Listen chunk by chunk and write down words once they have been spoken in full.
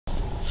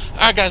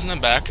Alright guys, and I'm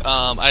back.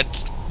 I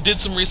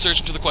did some research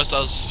into the quest I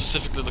was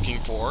specifically looking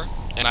for,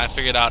 and I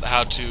figured out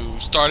how to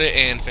start it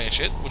and finish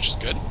it, which is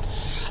good.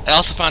 I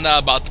also found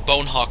out about the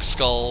Bonehawk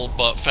skull,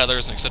 but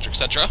feathers, and etc,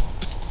 etc.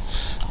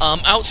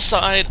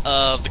 Outside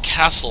of the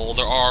castle,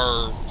 there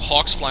are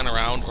hawks flying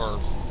around, or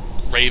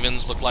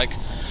ravens, look like.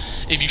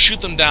 If you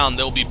shoot them down,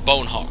 there will be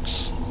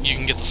Bonehawks. You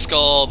can get the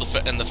skull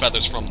and the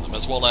feathers from them,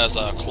 as well as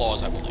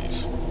claws, I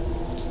believe.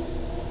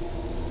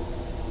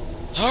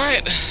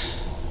 Alright,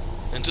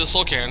 into the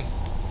soul cairn.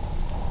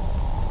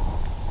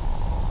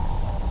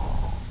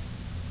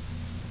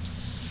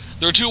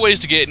 There are two ways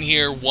to get in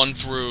here, one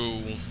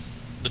through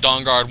the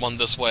Dawnguard, one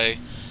this way.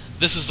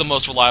 This is the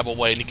most reliable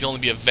way, and you can only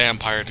be a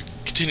vampire to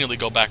continually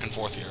go back and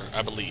forth here,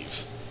 I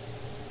believe.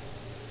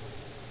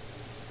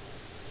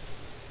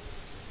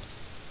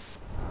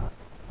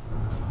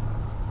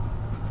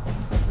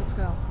 Let's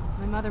go.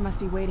 My mother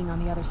must be waiting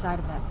on the other side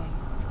of that thing.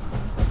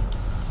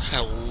 I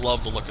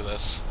love the look of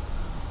this.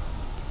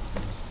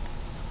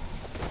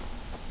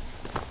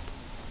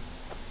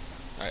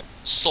 Alright,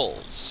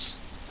 souls.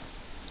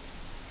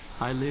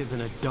 I live in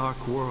a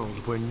dark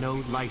world where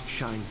no light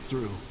shines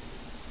through.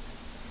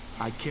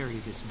 I carry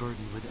this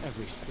burden with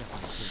every step I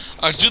take.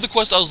 Alright, to do the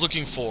quest I was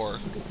looking for.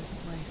 Look at this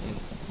place.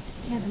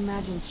 Can't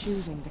imagine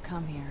choosing to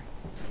come here.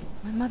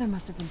 My mother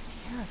must have been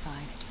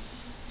terrified.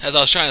 As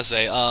I was trying to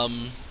say,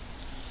 along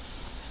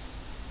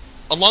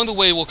the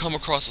way we'll come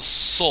across a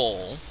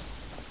soul.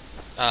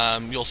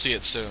 You'll see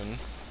it soon.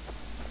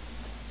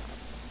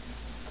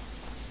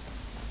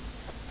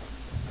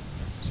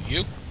 Is it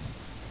you?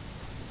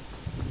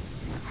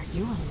 Are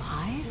you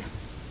alive?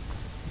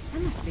 I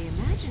must be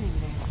imagining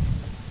this.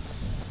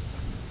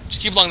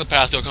 Just keep along the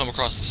path, you'll come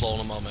across the soul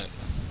in a moment.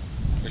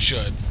 Or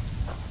should.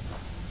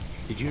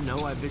 Did you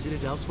know I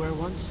visited elsewhere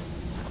once?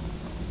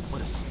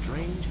 What a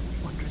strange,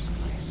 wondrous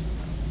place.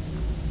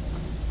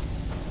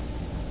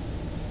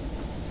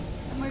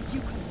 Where'd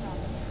you come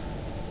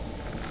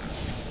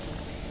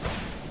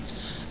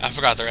from? I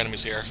forgot there are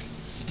enemies here.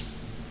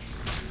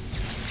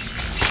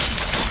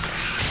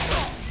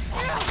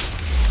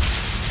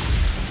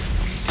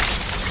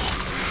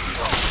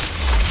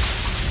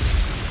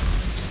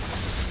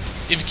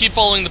 If you keep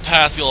following the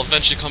path, you'll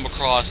eventually come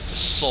across the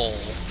soul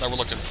that we're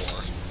looking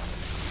for.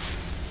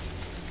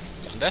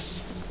 Found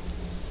death?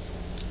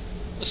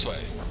 This way.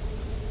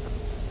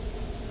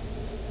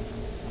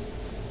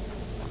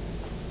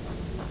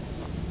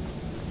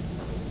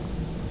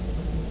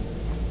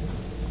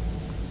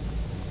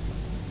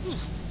 Whew.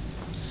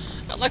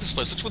 I like this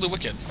place, it looks really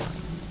wicked.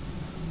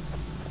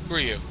 Who are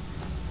you?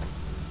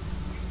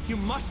 You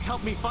must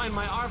help me find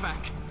my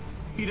Arvak.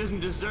 He doesn't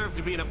deserve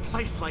to be in a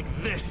place like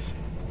this.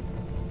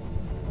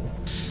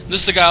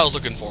 This is the guy I was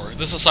looking for.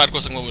 This is a side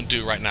quest I'm going to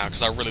do right now,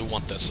 because I really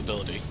want this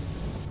ability.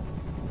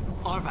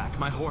 Arvak,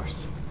 my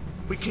horse.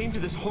 We came to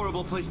this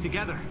horrible place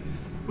together.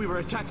 We were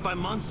attacked by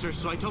monsters,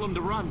 so I told him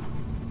to run.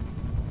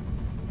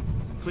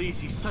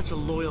 Please, he's such a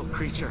loyal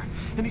creature,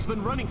 and he's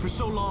been running for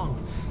so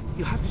long.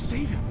 You'll have to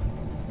save him.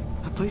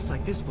 A place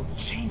like this will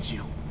change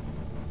you.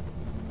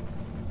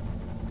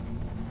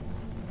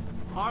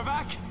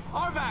 Arvak?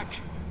 Arvak!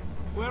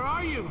 Where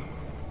are you?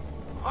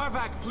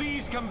 Arvak,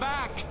 please come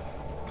back!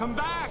 Come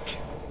back!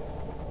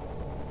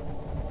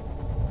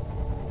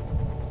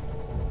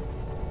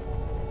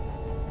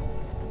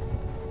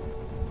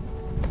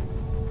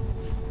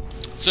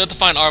 So we have to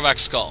find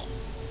Arvak's skull.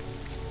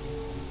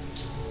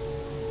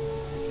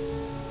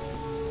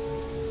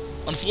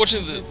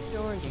 Unfortunately, I've heard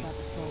stories about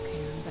the soul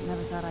cairn, but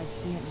never thought I'd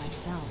see it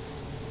myself.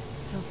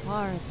 So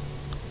far, it's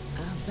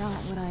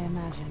about what I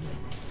imagined.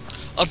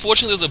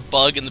 unfortunately there's a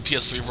bug in the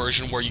PS3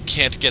 version where you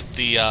can't get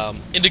the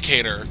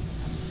indicator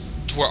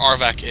to where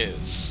Arvak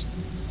is.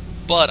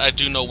 But I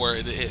do know where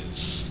it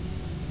is.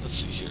 Let's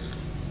see here.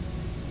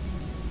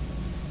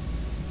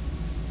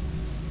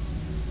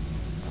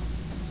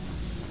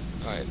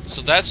 Alright,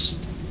 so that's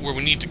where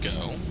we need to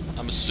go.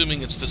 I'm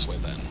assuming it's this way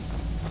then.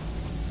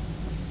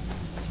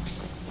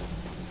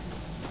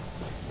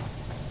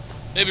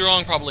 Maybe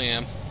wrong, probably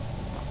am.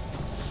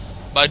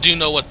 But I do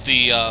know what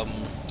the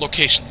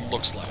location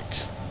looks like.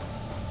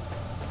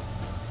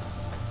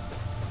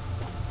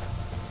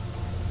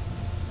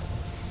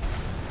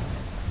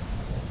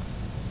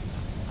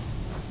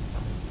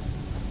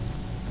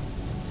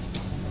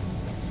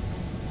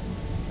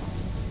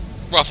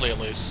 Roughly, at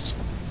least.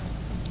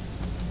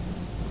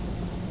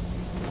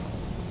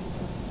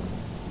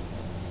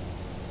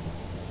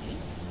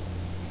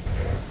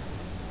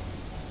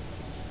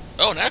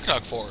 Oh, an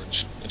Aknok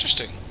Forge.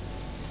 Interesting.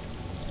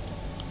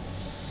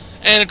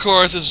 And of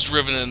course, it's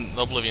driven in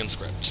Oblivion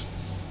script.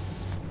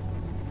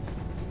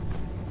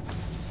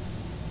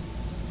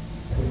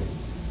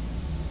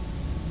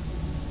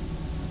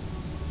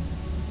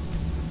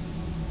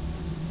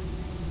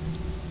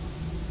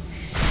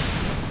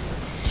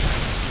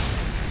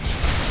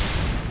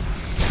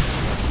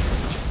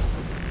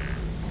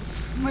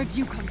 Where'd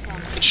you come from?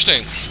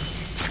 Interesting.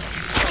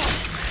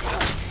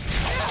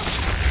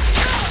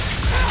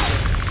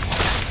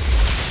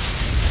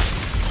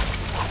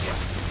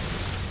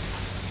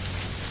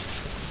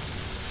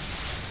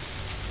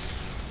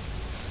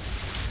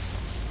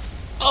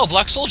 Oh,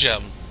 Black Soul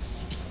Gem.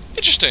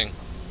 Interesting.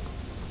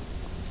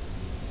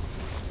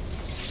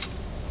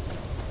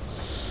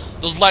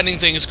 Those lightning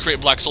things create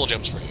Black Soul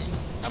Gems for you,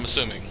 I'm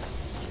assuming.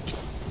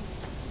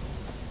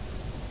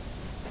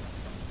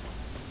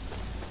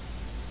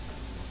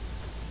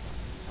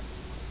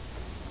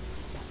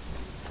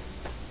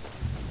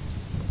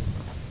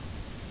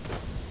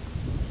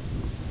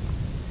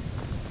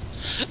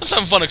 I'm just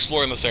having fun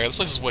exploring this area. This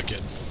place is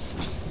wicked.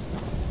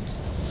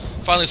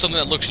 Finally something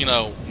that looks, you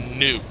know,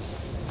 new.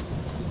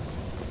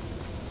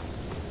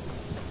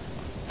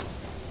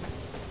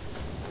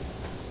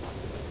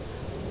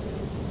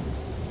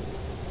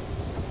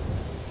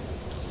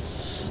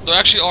 There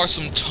actually are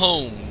some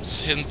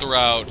tomes hidden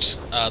throughout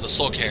the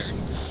Soul Cairn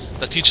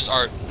that teach us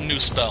our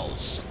new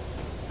spells.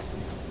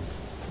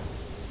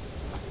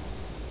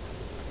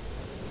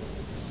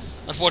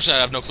 Unfortunately,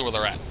 I have no clue where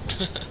they're at.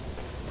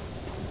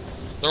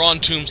 They're on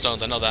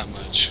tombstones, I know that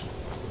much.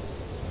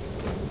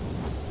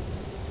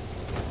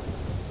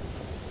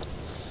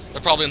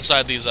 They're probably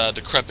inside these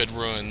decrepit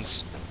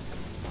ruins.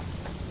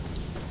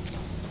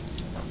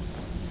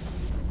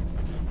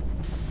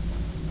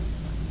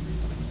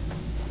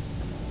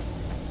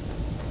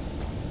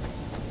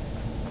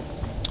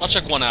 I'll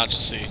check one out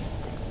just to see.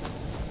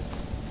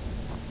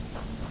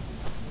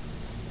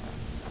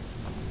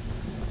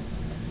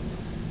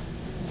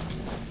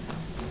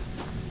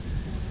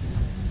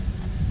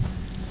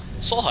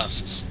 Soul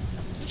husks.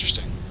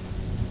 Interesting.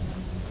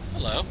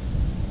 Hello.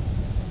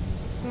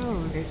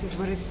 So, this is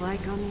what it's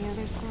like on the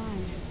other side.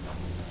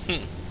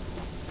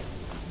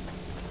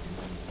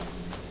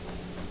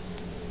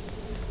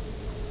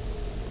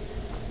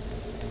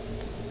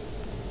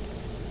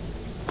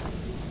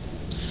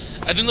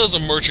 I do know there's a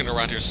merchant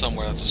around here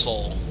somewhere that's a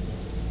soul.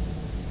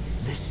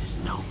 This is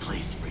no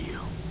place for you.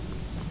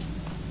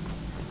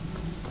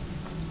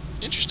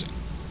 Interesting.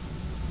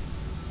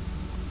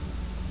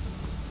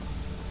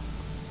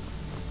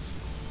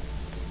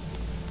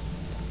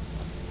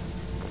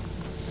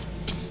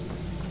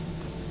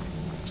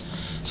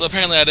 So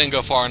apparently I didn't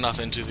go far enough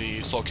into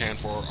the Soul Cairn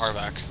for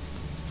Arvak.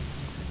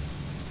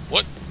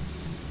 What?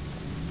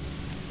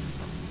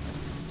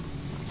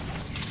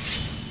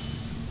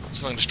 See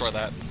if I can destroy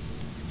that.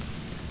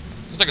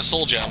 It's like a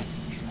soul gem.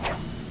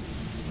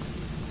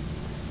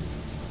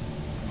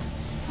 A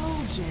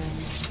soul gem.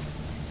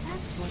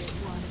 That's what it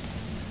was.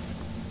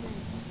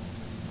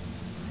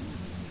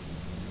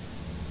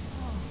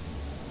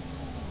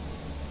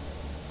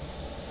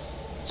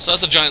 So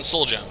that's a giant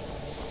soul gem.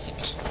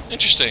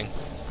 Interesting.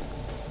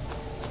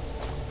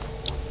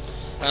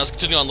 Now let's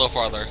continue on a little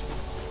farther.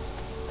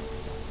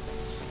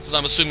 Because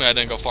I'm assuming I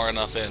didn't go far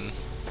enough in.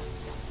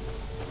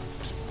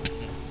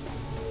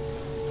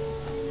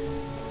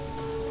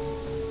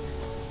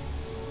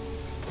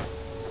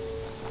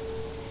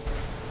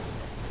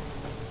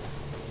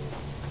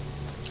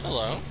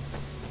 Hello.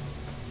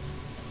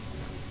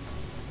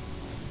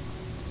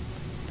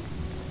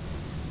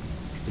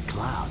 The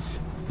clouds,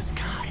 the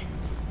sky.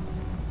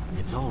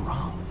 It's all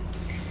wrong.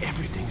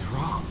 Everything's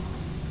wrong.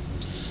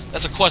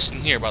 That's a quest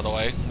in here, by the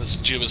way. This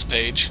is Juba's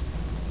page.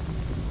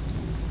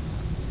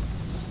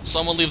 So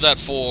I'm going to leave that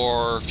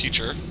for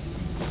future.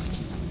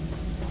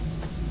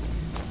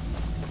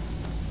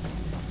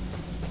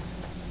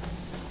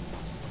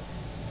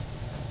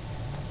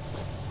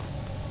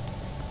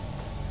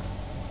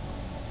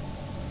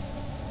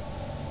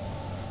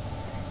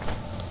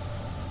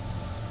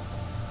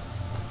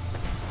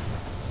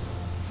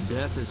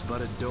 Death is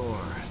but a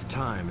door.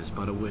 Time is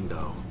but a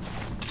window.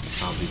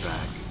 I'll be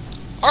back.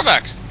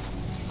 Arvak!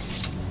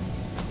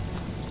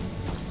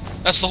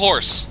 That's the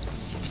horse.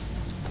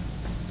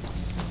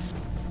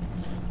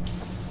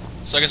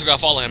 So I guess we gotta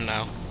follow him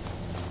now.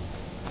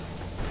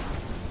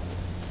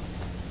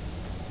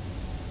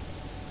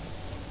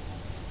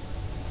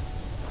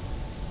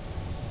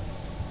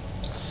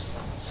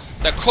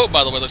 That quote,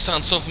 by the way, that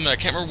sounds so familiar. I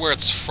can't remember where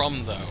it's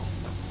from, though.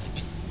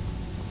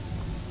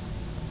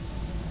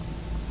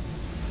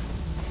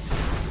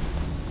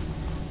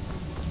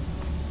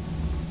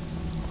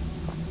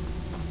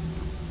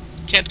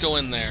 Can't go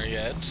in there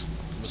yet,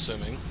 I'm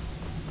assuming.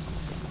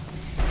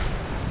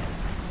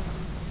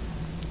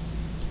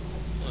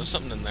 Well, there's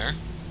something in there.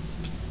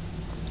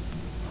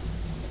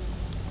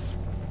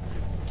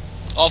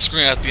 Off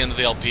screen at the end of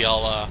the LP,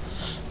 I'll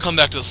come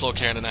back to the Soul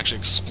Cairn and actually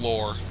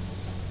explore.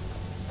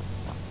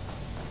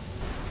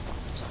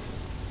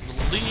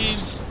 I believe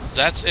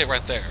that's it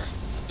right there.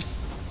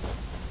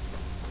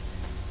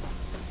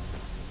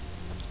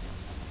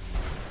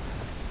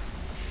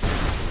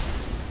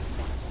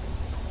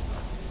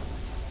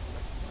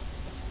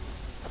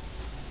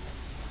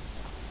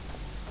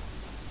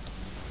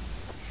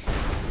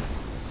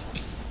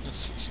 Let's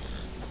see here.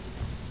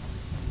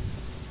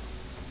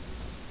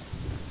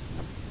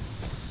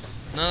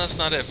 No, that's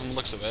not it from the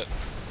looks of it.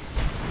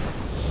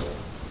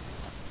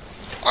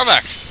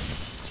 Arvak!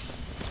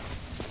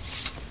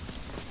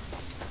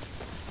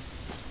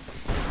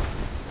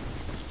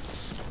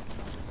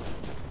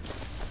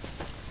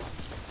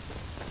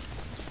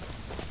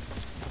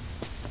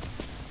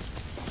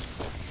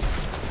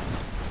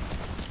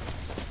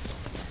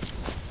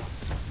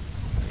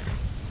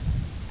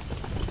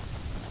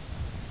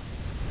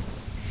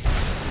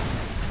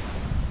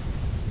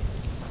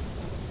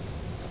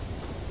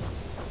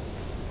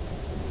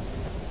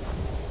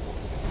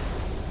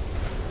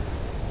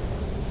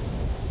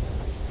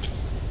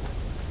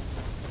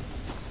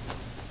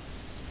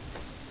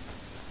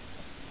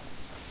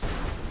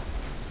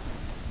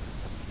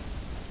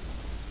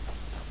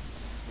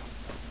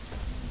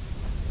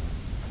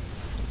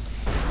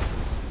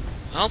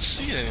 I don't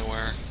see it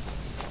anywhere.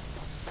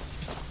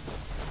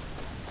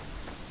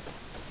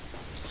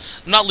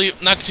 I'm not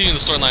continuing the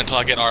storyline until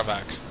I get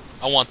Arvak.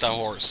 I want that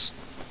horse.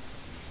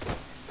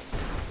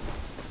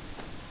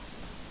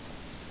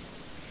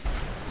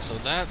 So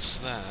that's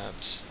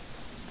that.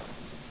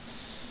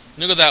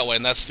 I'm gonna go that way,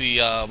 and that's the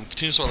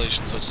continuous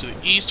relation. So it's to the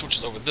east, which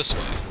is over this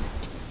way.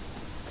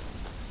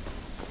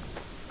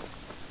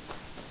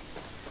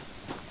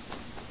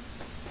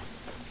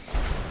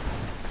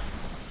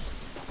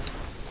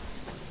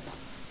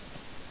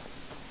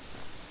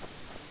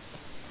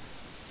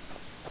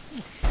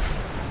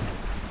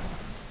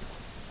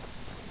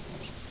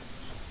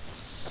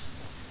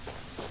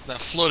 That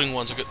floating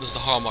one's is the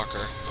hall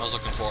marker I was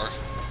looking for.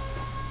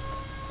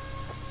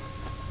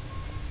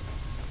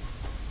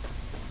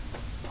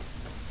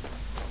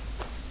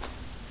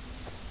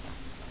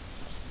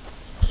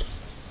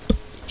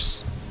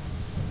 Oops.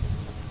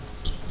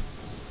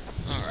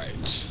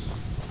 Alright.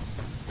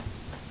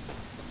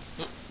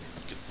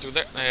 Get through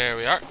there. There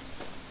we are.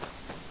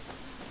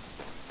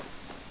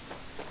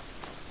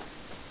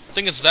 I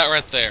think it's that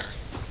right there.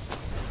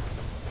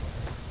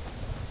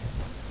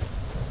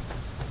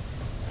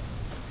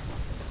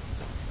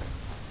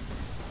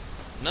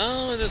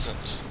 No, it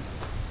isn't.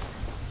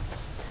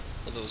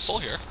 Well, there's a soul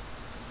here.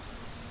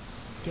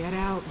 Get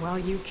out while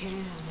you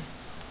can.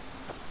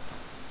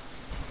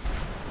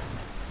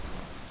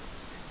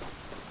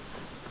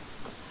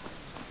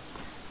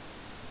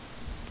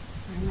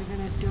 I live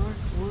in a dark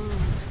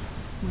world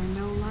where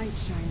no light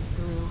shines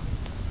through.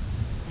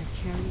 I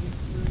carry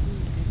this burden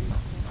with every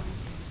step I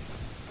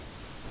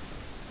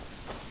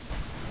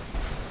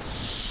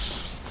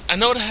take. I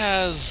know it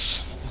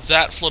has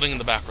that floating in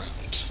the background.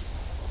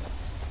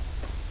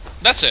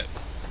 That's it.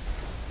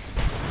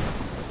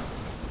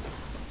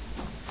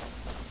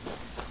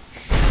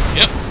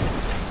 Yep.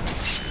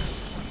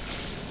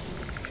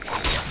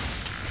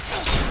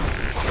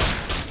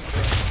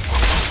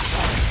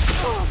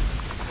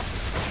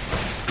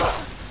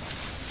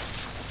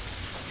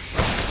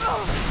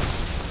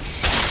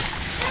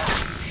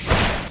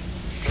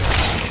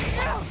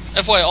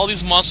 FYI, all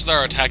these monsters that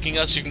are attacking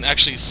us, you can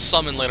actually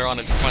summon later on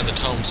if you find the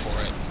tomes for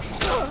it.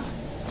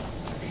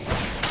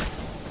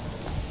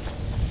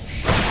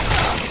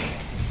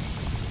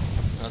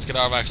 Let's get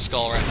Arvak's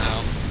skull right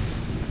now.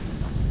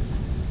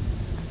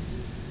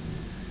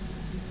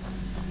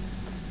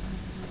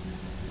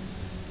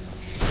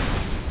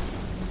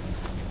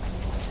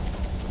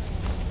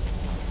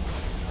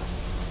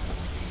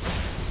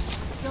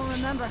 Still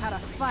remember how to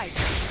fight.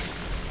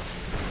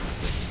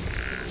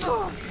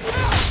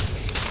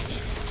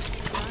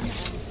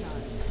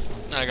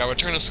 I gotta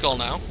return his skull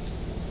now.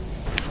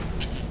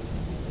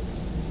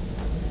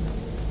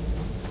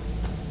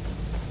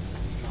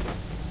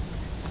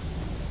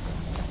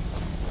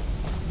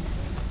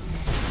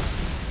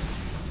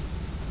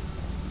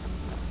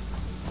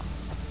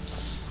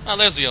 Oh,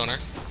 there's the owner.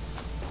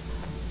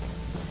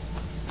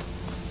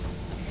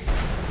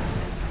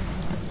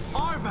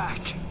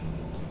 Arvak!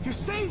 You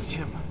saved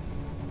him!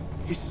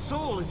 His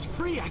soul is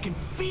free, I can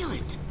feel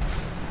it!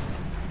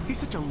 He's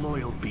such a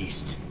loyal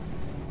beast.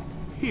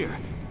 Here,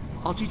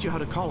 I'll teach you how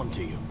to call him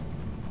to you.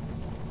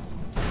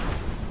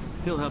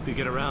 He'll help you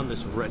get around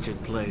this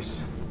wretched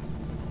place.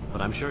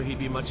 But I'm sure he'd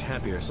be much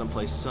happier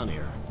someplace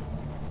sunnier.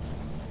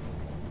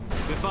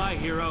 Goodbye,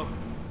 hero.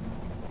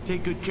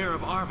 Take good care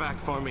of Arvak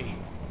for me.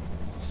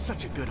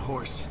 Such a good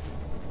horse.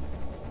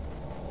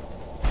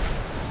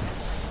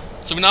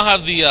 So we now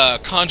have the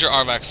Conjure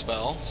Arvak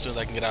spell, as soon as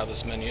I can get out of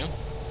this menu.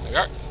 There we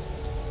are.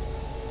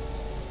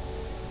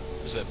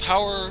 Is it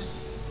power?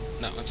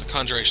 No, it's a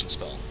conjuration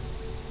spell.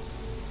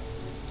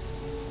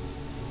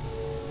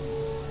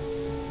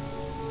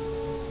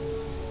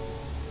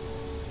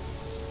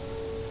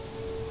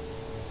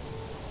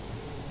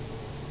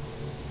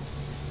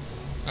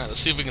 Alright, let's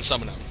see if we can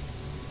summon him.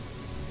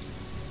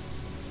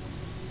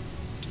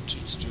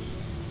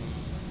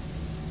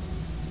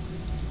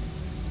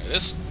 There it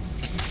is.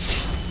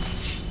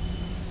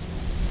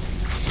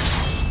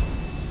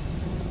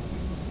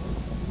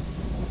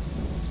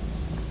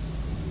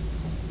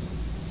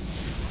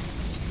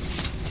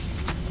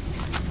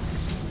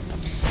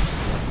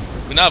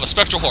 We now have a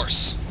spectral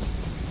horse.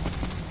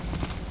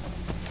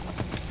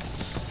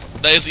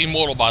 That is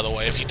immortal, by the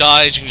way. If he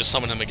dies, you can just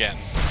summon him again.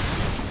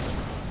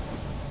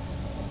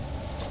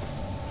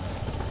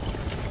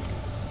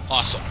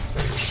 Awesome.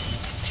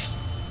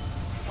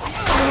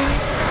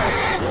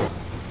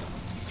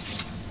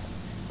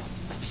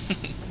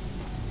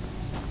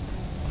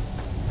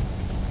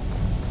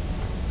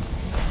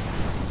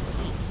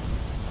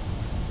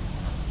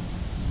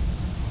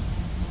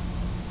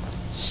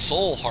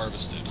 Soul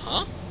harvested,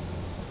 huh?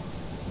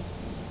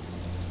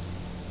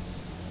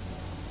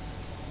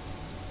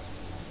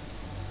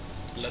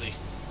 Bloody.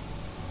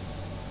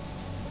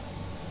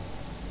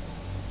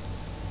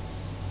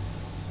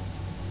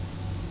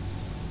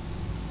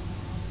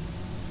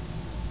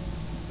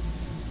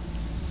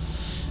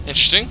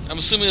 Interesting. I'm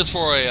assuming it's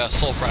for a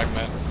soul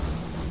fragment.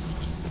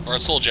 Or a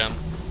soul gem.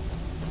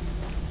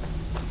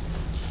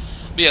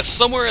 But yeah,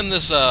 somewhere in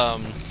this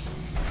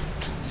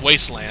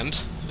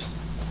wasteland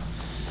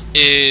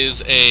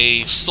is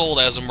sold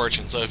as a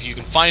merchant. So if you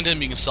can find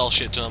him, you can sell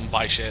shit to him,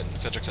 buy shit,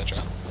 etc.,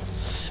 etc.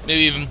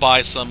 Maybe even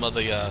buy some of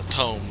the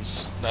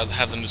tomes that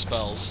have the new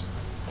spells.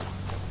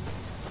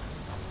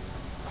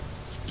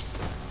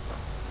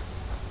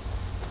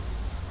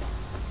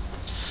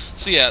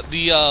 So yeah,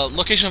 the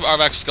location of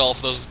Arvak's skull,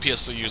 for those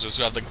PS3 users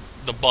who have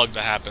the bug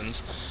that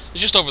happens,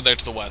 is just over there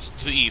to the west,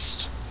 to the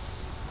east.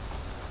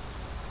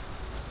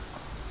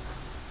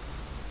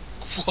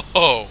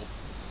 Whoa!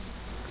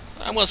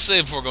 I'm gonna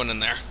save before going in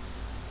there.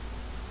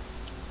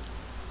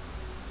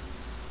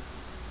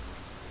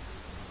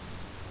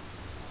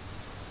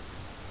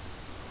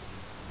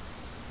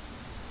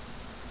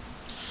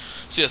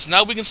 So yes,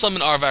 now we can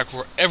summon Arvak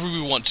wherever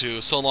we want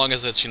to, so long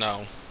as it's, you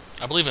know,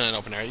 I believe in an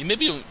open area. You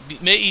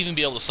may even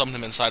be able to summon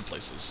him inside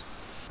places.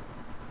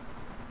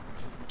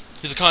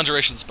 He's a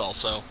conjuration spell,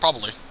 so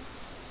probably.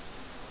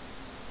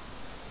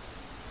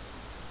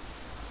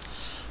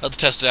 I'll have to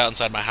test it out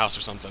inside my house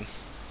or something.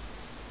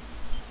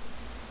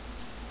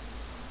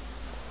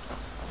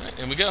 Alright,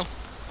 in we go.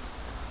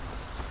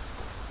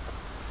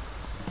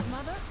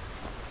 Mother?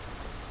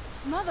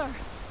 Mother!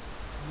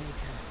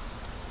 Maker.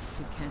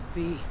 It can't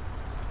be.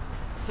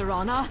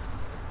 Serana?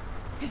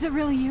 Is it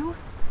really you?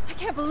 I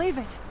can't believe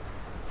it.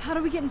 How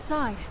do we get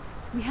inside?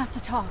 We have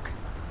to talk.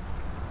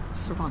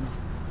 Serana,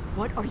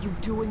 what are you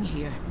doing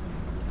here?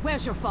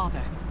 Where's your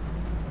father?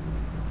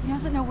 He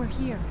doesn't know we're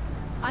here.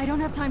 I don't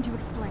have time to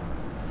explain.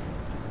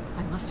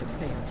 I must have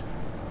failed.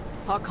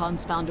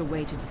 Harkon's found a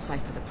way to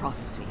decipher the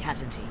prophecy,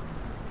 hasn't he?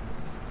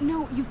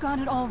 No, you've got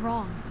it all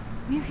wrong.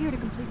 We're here to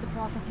complete the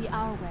prophecy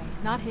our way,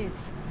 not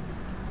his.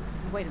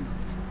 Wait a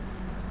moment.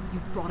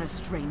 You've brought a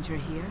stranger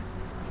here?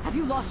 Have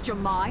you lost your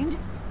mind?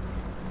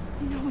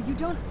 No, you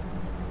don't...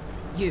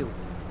 You,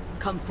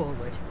 come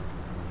forward.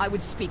 I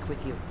would speak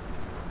with you.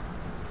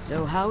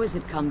 So how has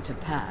it come to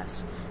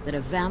pass that a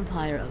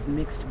vampire of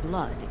mixed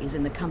blood is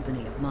in the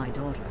company of my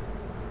daughter?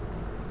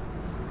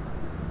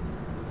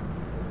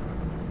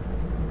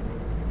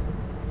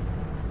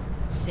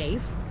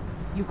 Safe?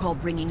 You call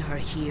bringing her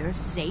here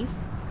safe?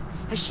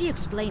 Has she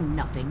explained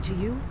nothing to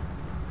you?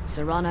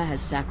 Serana has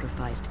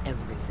sacrificed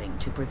everything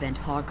to prevent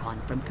Harkon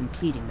from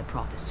completing the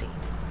prophecy.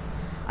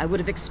 I would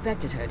have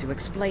expected her to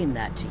explain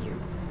that to you.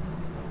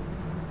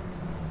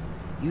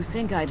 You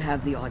think I'd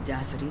have the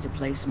audacity to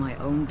place my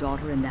own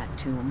daughter in that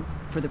tomb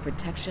for the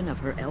protection of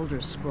her Elder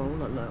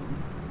Scroll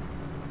alone?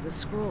 The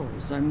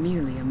scrolls are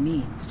merely a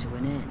means to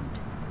an end.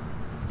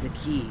 The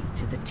key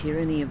to the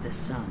tyranny of the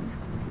sun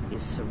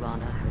is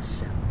Serana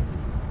herself.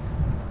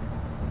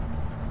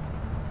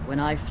 When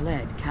I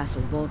fled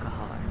Castle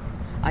Volkihar,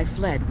 I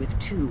fled with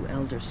 2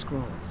 Elder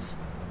Scrolls.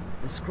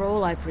 The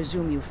scroll I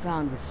presume you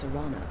found with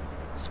Serana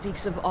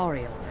speaks of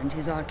Auriel and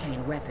his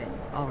arcane weapon,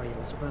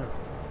 Auriel's bow.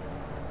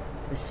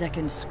 The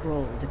second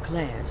scroll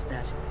declares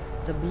that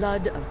the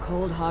blood of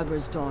Cold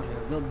Harbor's daughter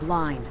will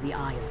blind the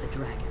eye of the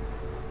dragon.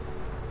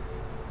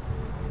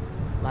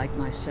 Like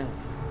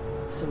myself,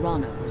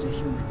 Serana was a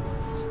human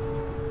once.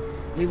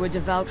 We were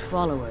devout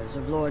followers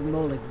of Lord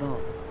Molig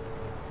Bal.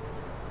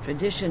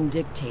 Tradition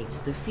dictates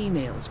the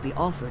females be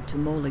offered to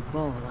Molig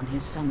Bal on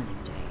his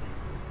summoning day.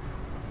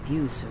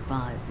 Few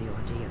survive the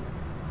ordeal.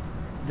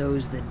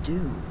 Those that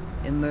do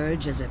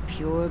emerge as a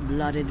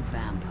pure-blooded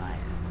vampire.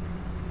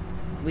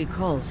 We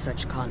call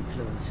such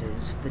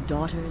confluences the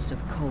Daughters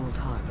of Cold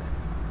Harbor.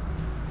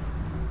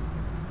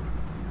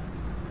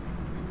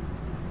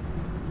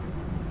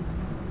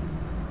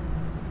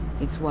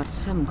 It's what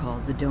some call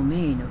the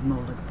domain of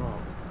Molig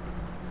Bal,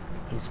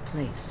 his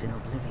place in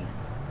oblivion.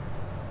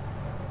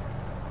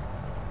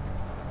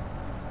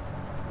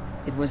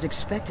 It was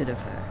expected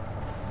of her,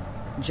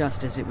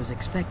 just as it was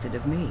expected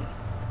of me.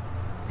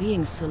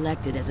 Being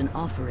selected as an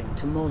offering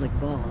to Molig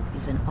Bal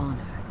is an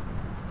honor.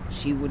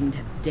 She wouldn't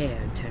have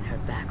dared turn her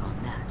back on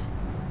that.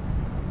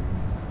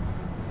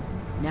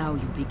 Now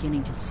you're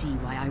beginning to see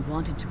why I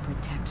wanted to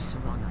protect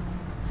Serana,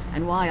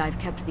 and why I've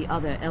kept the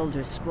other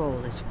Elder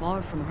Scroll as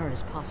far from her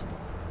as possible.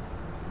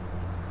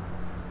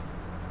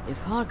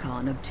 If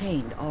Harkon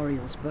obtained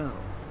Auriel's bow,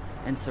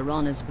 and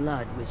Serana's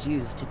blood was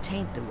used to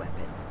taint the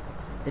weapon,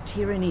 the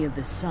tyranny of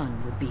the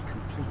sun would be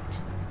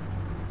complete.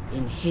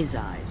 In his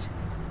eyes,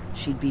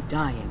 she'd be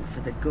dying for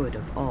the good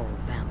of all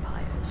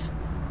vampires.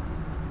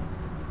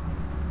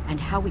 And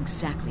how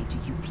exactly do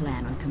you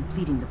plan on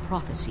completing the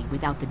prophecy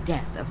without the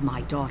death of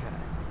my daughter?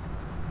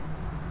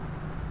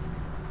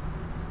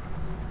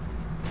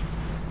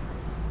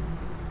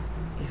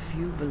 If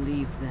you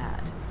believe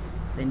that,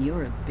 then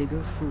you're a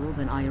bigger fool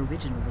than I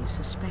originally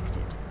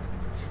suspected.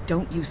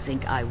 Don't you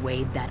think I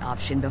weighed that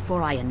option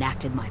before I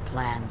enacted my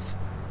plans?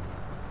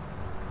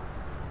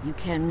 You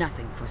care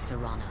nothing for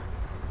Serana,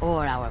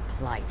 or our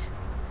plight.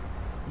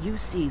 You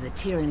see the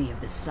tyranny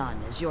of the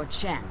sun as your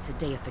chance at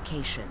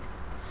deification.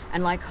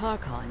 And like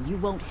Harkon, you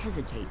won't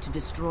hesitate to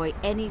destroy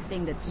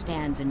anything that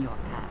stands in your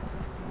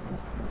path.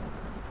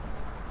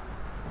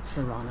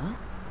 Serana?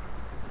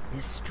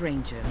 This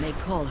stranger may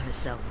call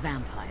herself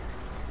vampire,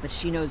 but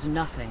she knows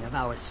nothing of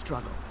our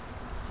struggle.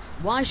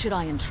 Why should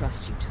I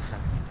entrust you to her?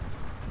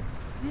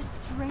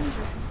 This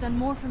stranger has done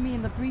more for me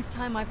in the brief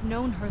time I've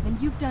known her than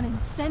you've done in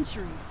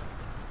centuries.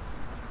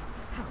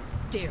 How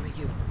dare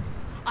you?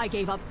 I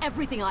gave up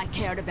everything I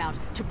cared about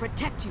to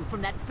protect you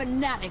from that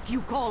fanatic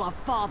you call a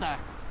father.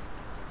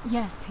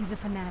 Yes, he's a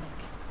fanatic.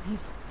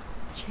 He's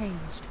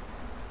changed.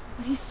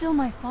 But he's still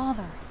my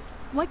father.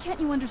 Why can't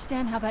you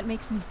understand how that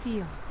makes me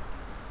feel?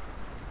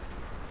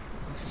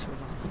 Oh,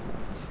 Serana,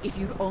 if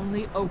you'd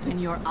only open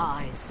your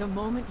eyes the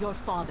moment your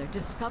father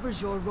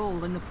discovers your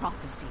role in the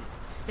prophecy,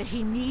 that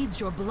he needs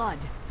your blood,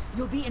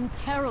 you'll be in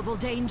terrible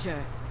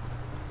danger.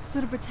 So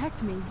to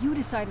protect me, you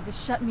decided to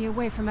shut me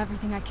away from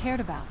everything I cared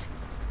about.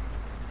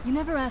 You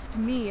never asked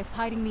me if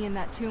hiding me in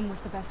that tomb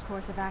was the best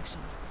course of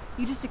action.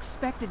 You just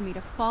expected me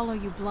to follow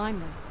you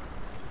blindly.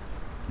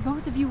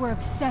 Both of you were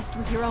obsessed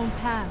with your own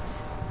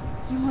paths.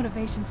 Your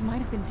motivations might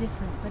have been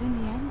different, but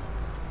in the end,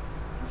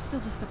 I'm still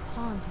just a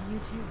pawn to you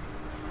two.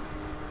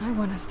 I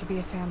want us to be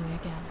a family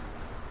again.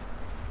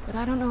 But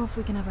I don't know if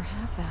we can ever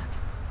have that.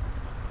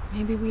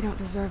 Maybe we don't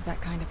deserve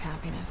that kind of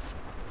happiness.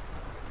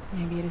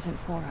 Maybe it isn't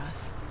for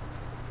us.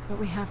 But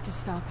we have to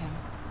stop him,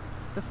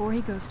 before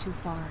he goes too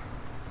far.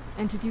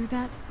 And to do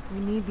that, we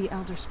need the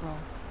Elder Scroll.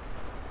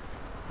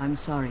 I'm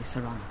sorry,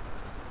 Serana.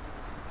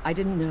 I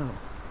didn't know.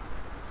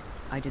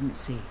 I didn't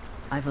see.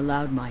 I've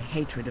allowed my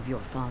hatred of your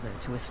father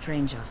to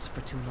estrange us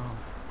for too long.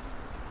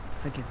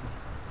 Forgive me.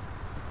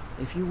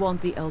 If you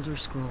want the Elder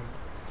Scroll,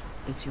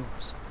 it's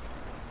yours.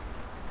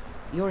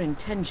 Your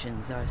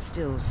intentions are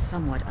still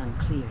somewhat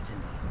unclear to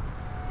me.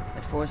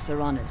 But for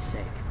Serana's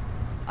sake,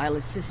 I'll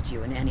assist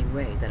you in any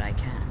way that I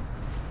can.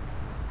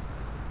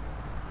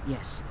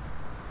 Yes,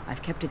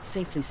 I've kept it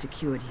safely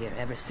secured here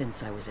ever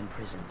since I was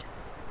imprisoned.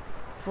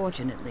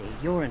 Fortunately,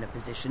 you're in a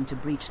position to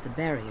breach the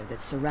barrier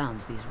that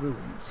surrounds these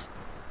ruins.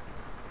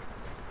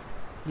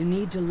 You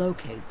need to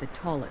locate the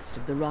tallest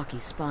of the rocky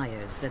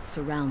spires that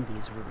surround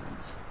these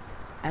ruins.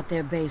 At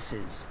their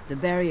bases, the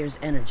barrier's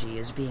energy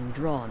is being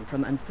drawn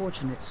from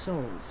unfortunate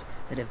souls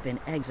that have been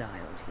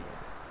exiled here.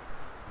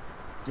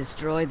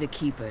 Destroy the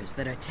keepers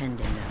that are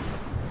tending them,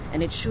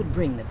 and it should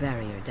bring the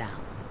barrier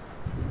down.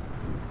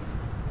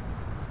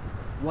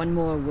 One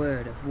more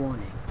word of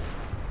warning.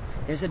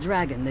 There's a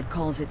dragon that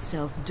calls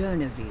itself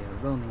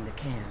Durnevere roaming the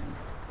cairn.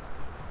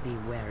 Be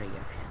wary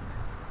of him.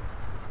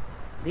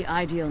 The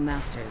Ideal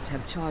Masters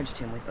have charged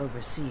him with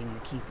overseeing the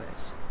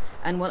keepers,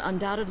 and will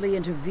undoubtedly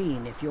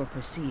intervene if you're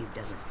perceived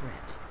as a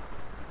threat.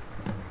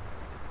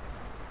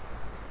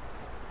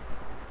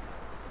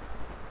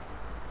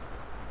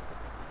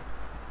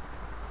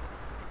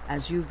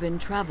 As you've been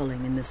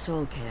traveling in the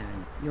Soul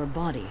Cairn, your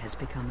body has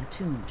become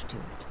attuned to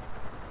it.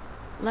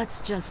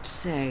 Let's just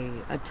say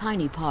a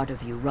tiny part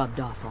of you rubbed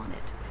off on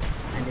it,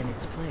 and in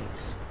its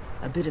place,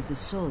 a bit of the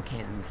Soul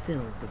Cairn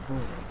filled the void.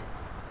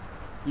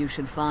 You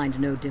should find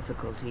no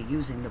difficulty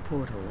using the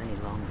portal any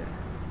longer.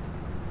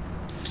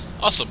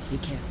 Awesome. Be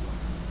careful.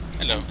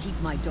 Hello. And keep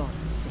my daughter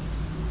safe.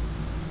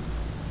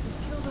 Let's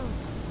kill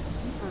those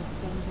keeper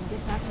things and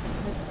get back to the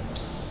prison.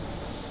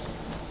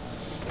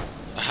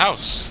 A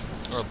house.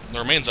 Or the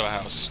remains of a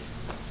house.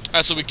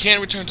 Alright, so we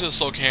can return to the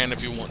Soul Cairn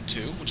if you want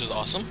to, which is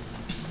awesome.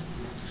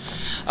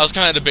 I was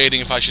kind of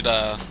debating if I should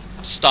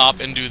stop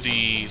and do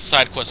the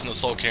side quest in the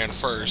Soul Cairn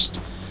first,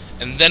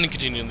 and then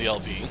continue in the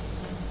LP.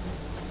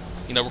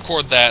 You know,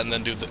 record that and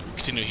then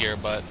continue here,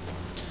 but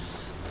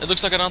it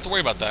looks like I don't have to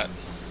worry about that.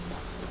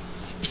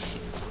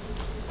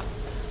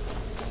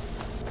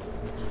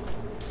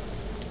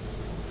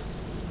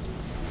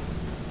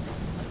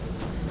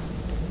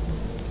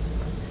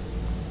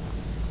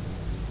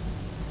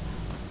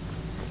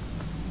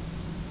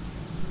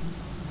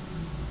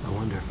 I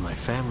wonder if my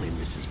family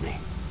misses me.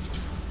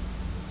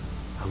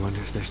 I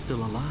wonder if they're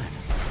still alive.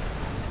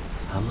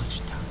 How much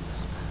time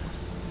has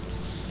passed?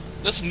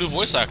 There's some new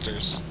voice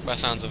actors, by the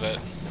sounds of it.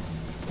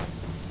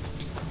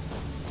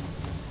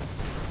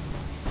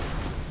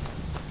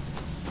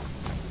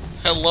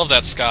 I love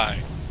that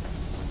sky.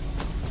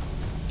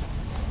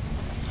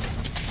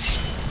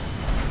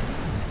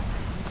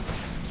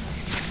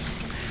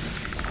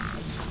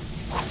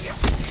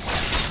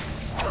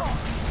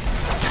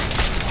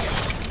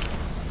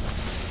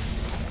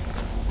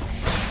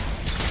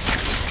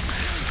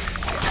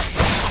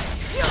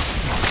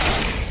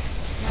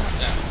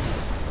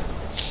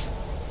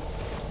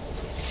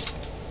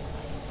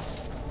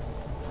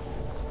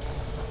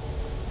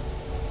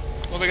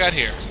 What we got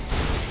here?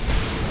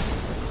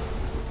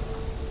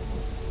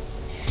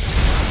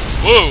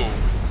 Whoa!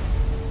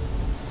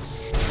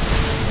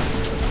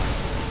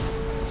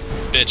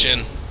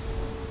 Bitchin'.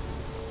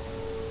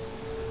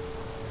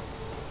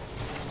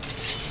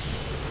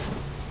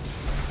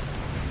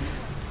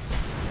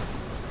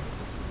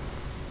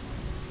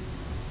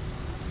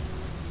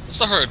 I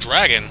saw her a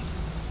dragon.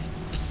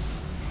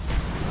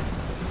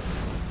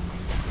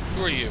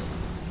 Who are you?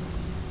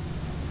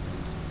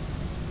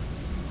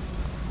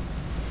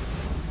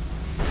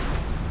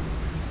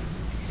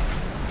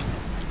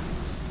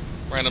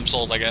 Random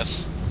souls, I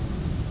guess.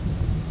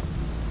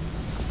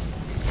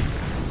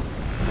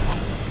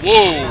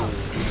 Whoa!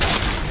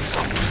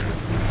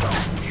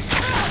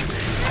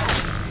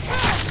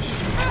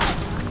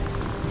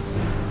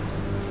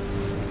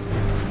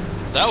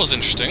 That was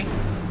interesting.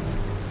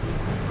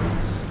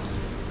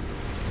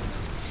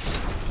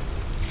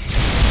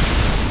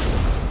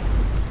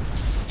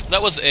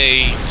 That was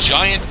a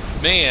giant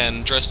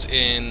man dressed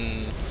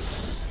in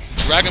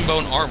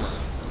dragonbone armor.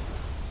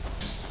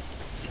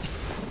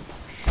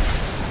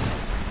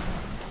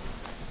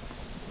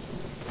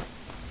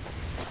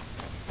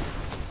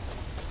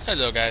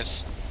 Hello,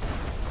 guys.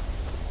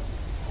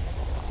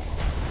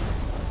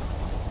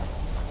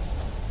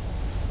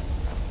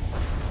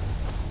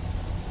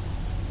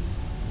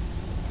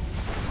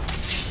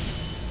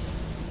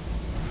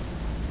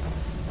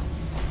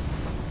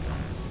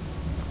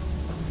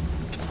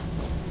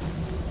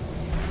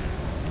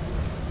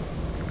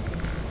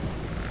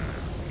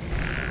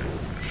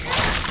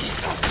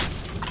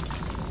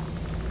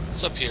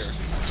 What's up here?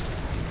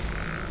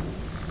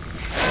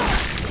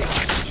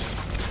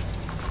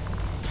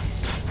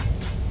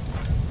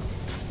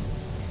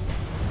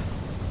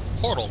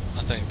 Portal,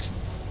 I think.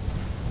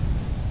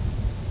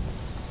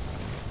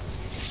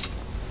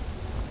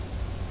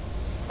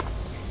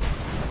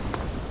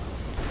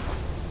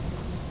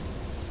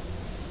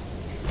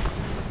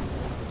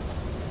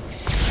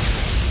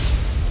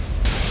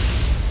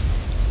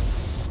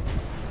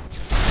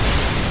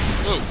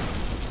 Ooh.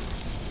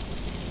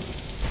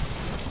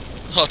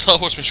 Oh, it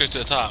teleports me straight to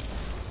the top.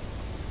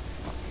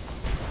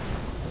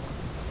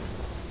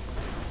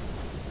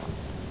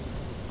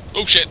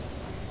 Oh shit!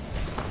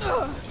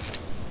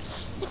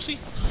 Oopsie.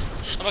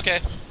 I'm okay.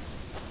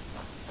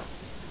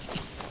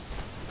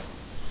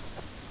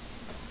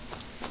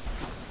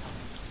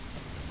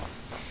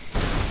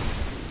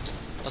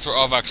 That's where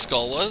Arvak's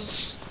skull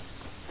was.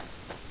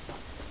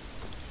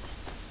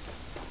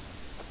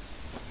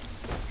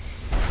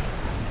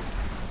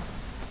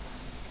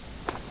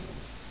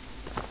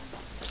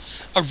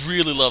 I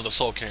really love the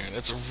Soul Cairn.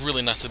 It's a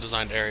really nicely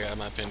designed area, in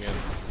my opinion.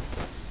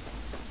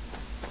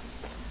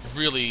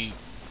 Really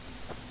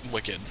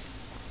wicked.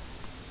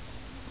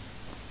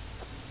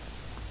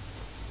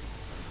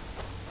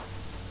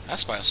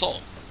 That's by a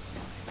soul.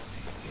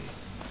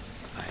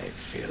 I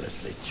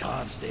fearlessly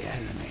charge the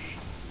enemy.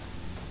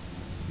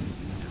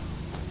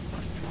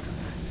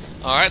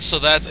 Alright, so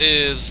that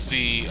is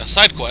the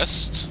side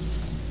quest.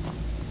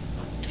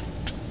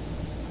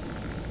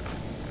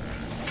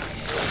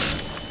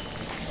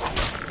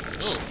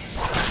 Ooh,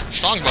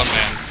 Strongbone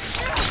Man.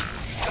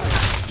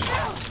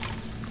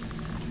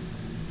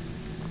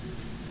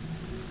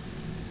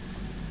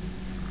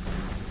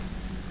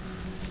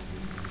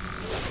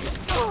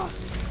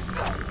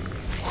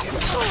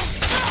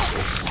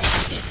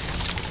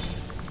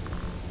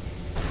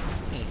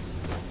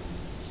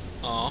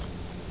 Aw.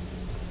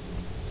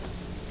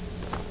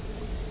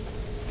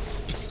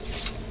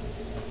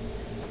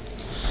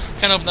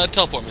 Can't open that,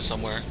 teleport me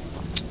somewhere.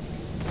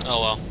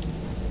 Oh well.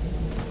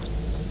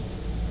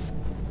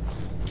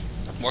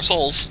 More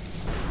souls.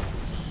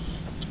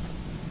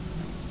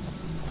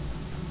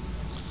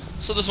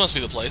 So this must be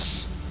the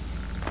place.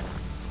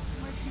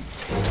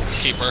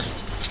 Keeper.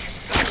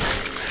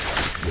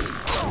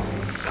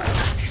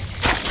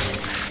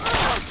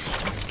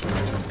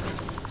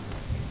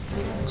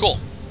 Cool.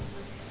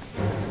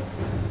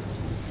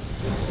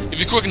 If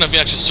you're quick enough, you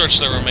actually search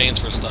their remains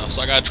for stuff.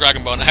 So I got a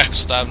Dragonbone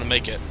axe without having to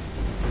make it.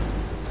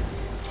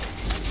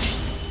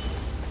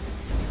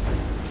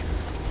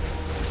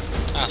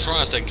 Ah,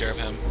 Serana's taking care of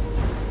him.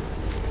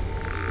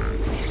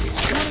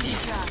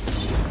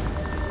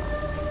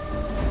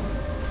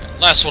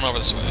 Last one over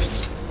this way.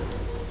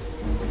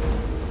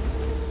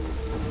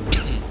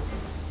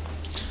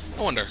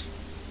 I wonder.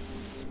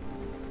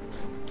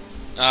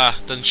 Ah,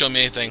 doesn't show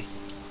me anything.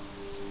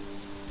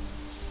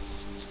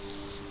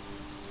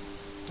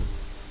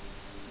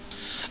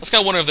 I was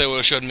kind of wondering if they would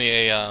have showed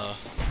me a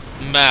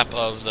map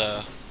of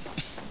the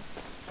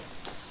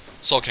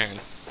Soul Cairn.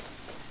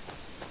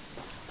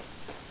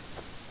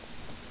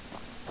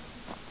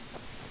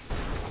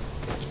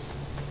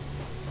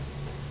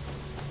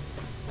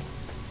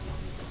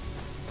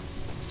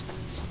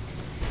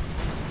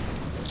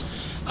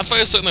 I'm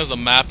fairly certain there's a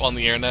map on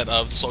the internet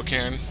of the Soul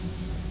Cairn.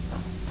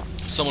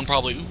 Someone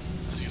probably, ooh,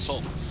 I see a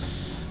soul,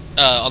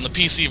 on the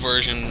PC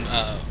version,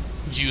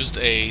 used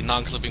a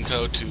non-clipping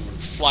code to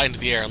fly into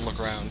the air and look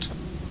around.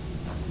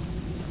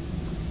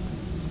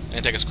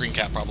 And take a screen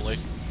cap, probably.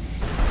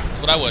 That's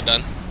what I would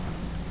have done.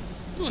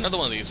 Ooh, another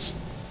one of these.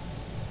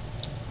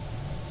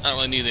 I don't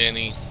really need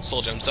any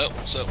soul gems, though,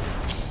 so...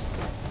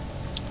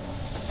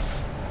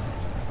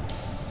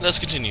 Let's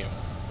continue.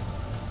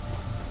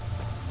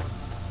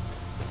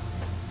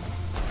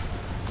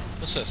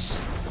 What's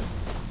this?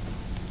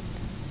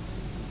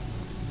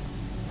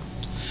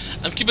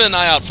 I'm keeping an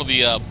eye out for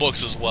the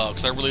books as well,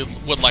 because I really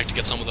would like to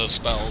get some of those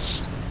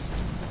spells.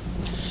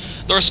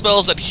 There are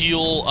spells that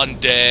heal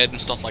undead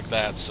and stuff like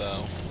that,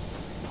 so...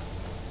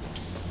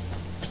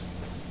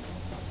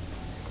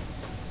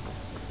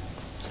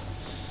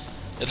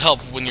 It'd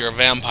help when you're a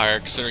vampire,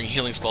 considering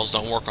healing spells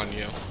don't work on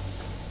you.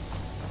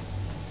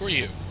 Who are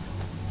you?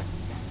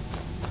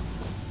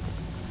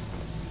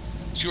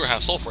 You were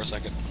half soul for a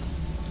second.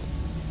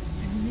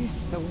 I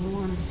miss the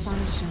warm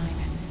sunshine,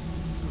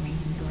 green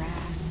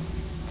grass.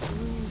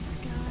 Blue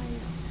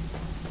skies.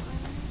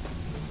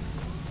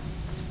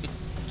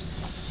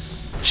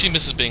 She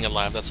misses being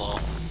alive, that's all.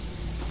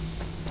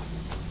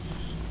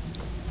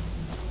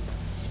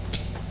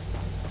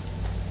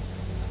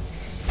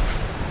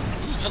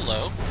 Ooh,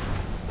 hello.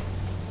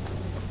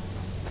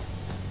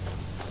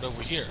 What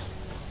over here?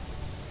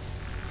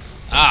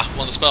 Ah,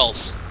 one of the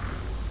spells.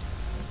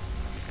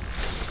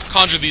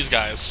 Conjure these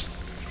guys.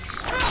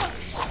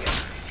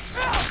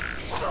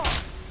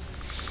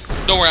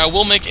 Don't worry, I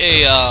will make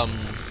a,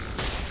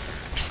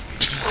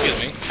 excuse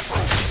me,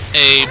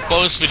 a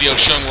bonus video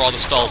showing where all the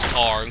spells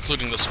are,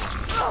 including this one.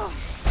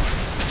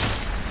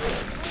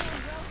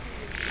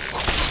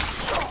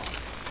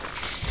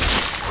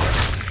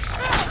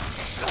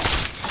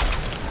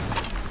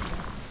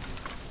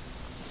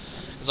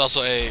 There's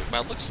also a,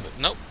 by the looks of it,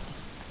 nope.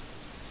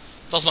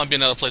 There also might be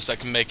another place that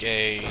can make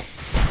a,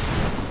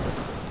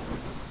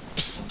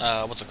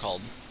 what's it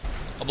called?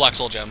 A black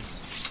soul gem.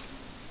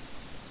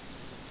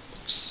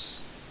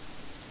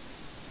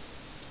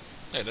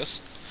 There it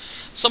is.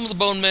 Summon the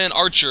Bone Man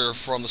Archer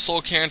from the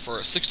Soul Cairn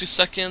for 60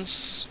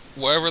 seconds,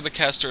 wherever the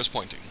caster is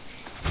pointing.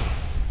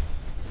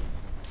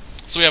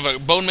 So we have a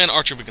Bone Man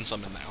Archer we can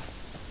summon now.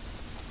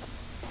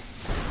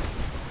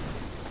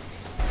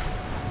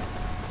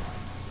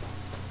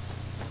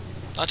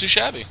 Not too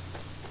shabby.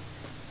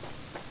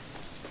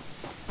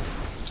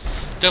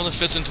 Definitely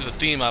fits into the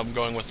theme I'm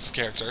going with this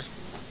character.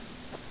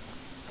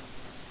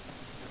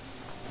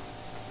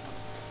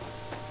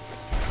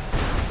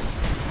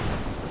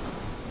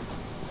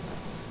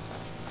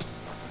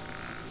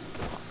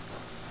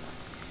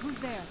 Who's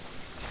there?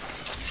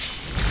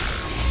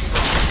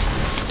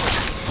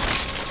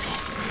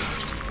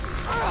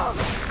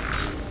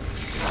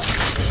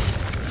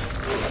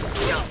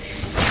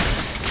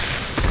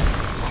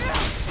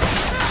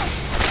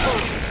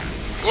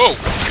 Whoa!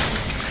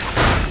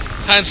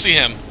 I didn't see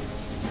him.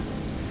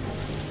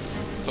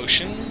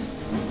 Potion.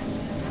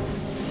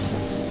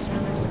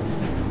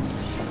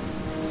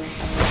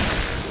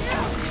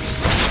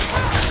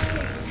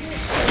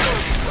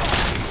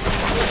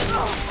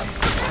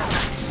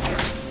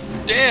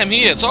 Damn,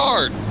 he hits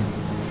hard.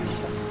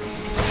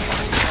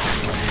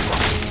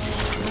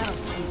 That'll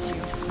teach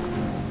you.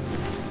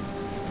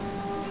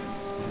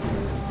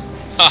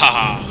 Ha ha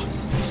ha.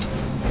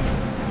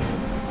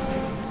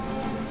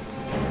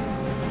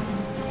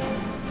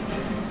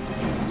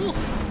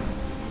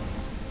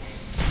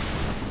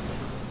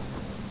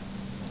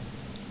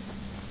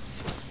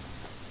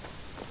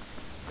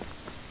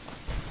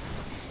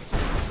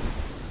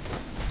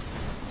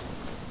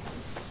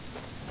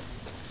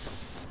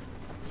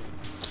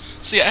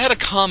 See, I had a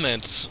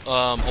comment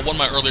on one of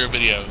my earlier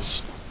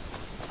videos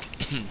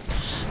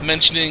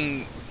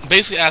mentioning,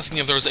 basically asking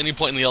if there was any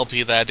point in the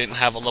LP that I didn't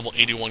have a level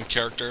 81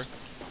 character.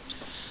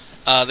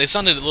 They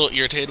sounded a little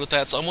irritated with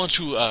that, so I want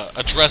to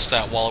address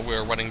that while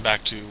we're running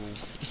back to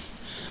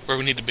where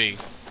we need to be.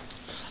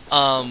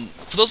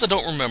 For those that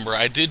don't remember,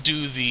 I did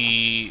do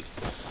the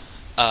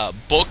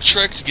book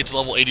trick to get to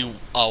level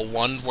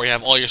 81, where you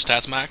have all your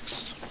stats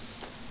maxed.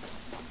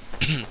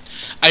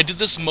 I did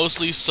this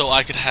mostly so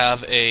I could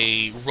have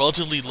a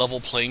relatively level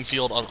playing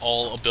field on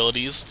all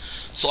abilities,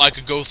 so I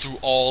could go through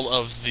all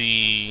of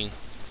the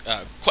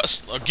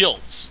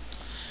guilds.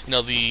 You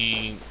know,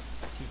 the...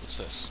 what's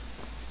this?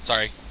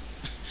 Sorry.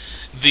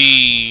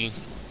 The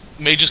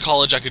Mage's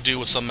College I could do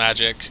with some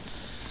magic.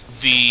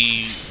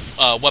 The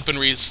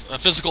weaponries,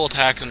 physical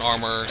attack and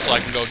armor, so I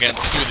can go again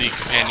through the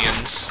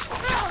companions.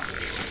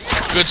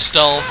 Good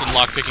stealth and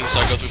lockpicking, so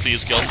I go through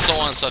these guilds, and so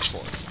on and such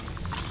forth.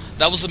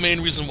 That was the main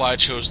reason why I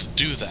chose to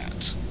do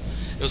that.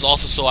 It was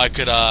also so I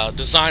could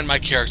design my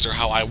character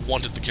how I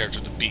wanted the character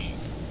to be.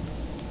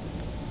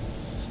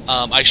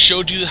 I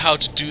showed you how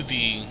to do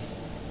the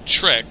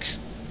trick,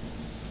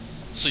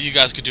 so you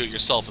guys could do it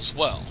yourself as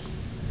well.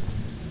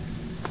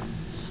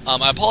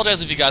 I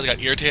apologize if you guys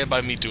got irritated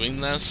by me doing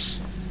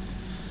this.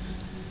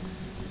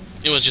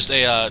 It was just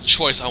a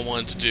choice I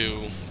wanted to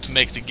do to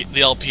make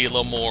the LP a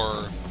little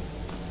more...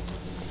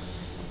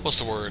 what's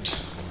the word?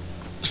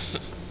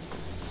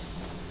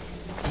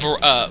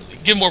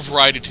 Give more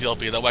variety to the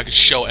LP, that way I could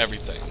show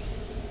everything.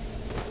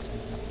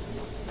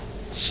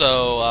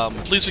 So,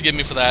 please forgive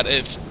me for that.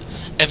 If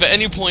at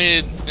any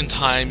point in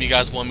time you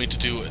guys want me to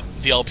do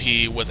the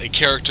LP with a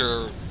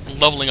character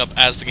leveling up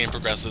as the game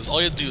progresses, all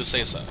you have to do is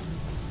say so.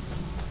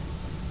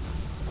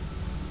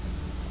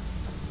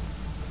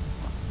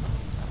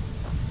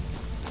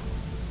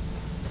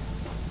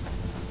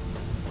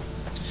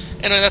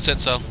 Anyway, that's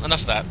it, so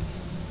enough of that.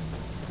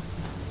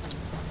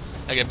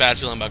 I get a bad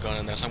feeling about going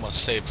in there, so I'm going to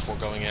save before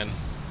going in.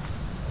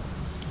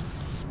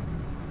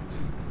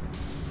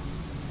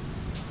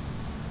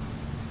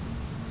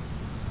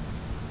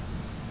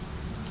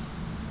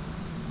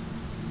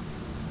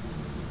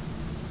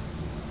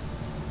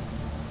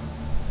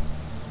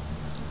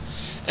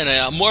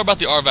 And more about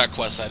the Arvac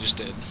quest I just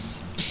did.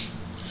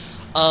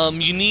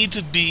 You need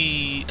to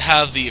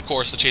have of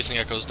course, the Chasing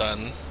Echoes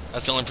done.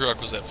 That's the only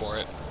prerequisite for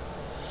it.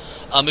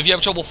 If you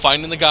have trouble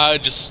finding the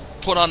guide, just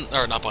put on,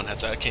 or not put on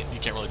headset. You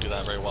can't really do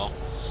that very well.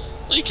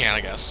 Well, you can,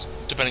 I guess.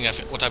 depending on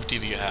what type of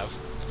TV you have.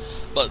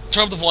 But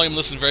turn up the volume and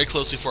listen very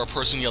closely for a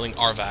person yelling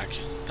Arvac,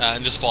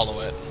 and just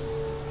follow it.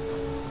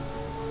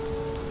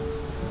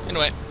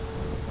 Anyway.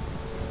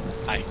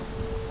 Hi.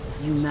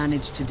 You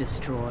managed to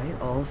destroy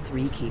all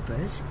 3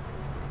 keepers?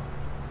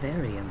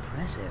 Very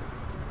impressive.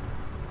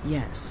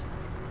 Yes.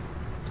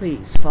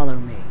 Please follow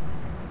me.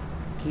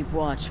 Keep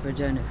watch for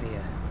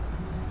Durnevere.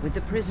 With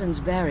the prison's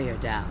barrier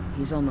down,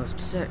 he's almost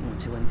certain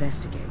to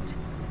investigate.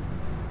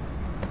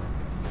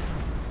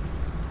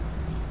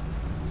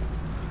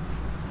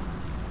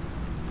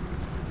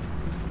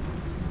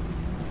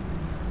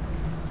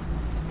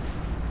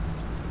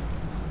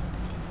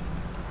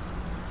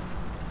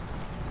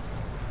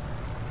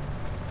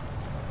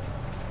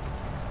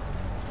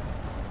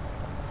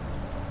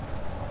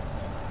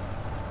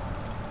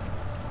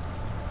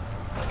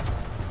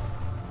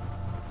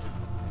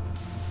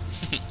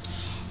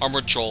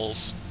 Armored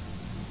trolls.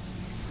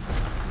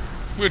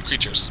 Weird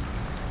creatures.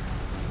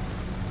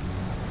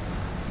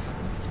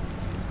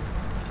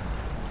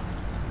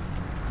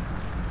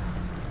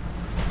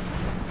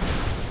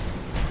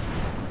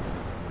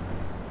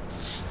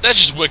 That's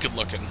just wicked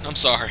looking. I'm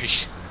sorry.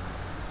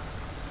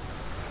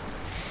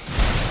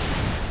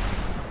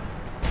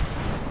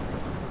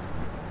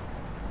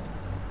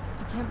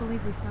 I can't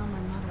believe we found my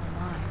mother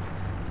alive.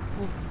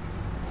 Well,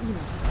 you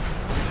know.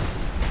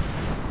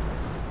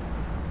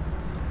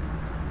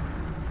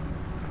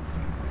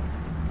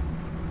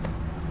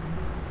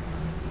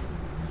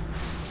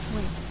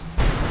 Wait. I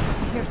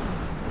hear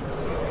something.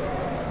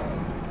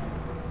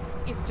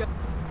 It's just...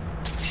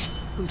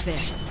 Who's there?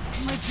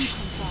 Where'd you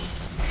come from?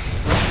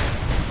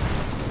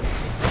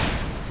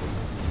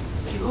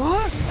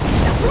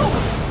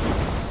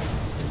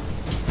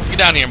 Get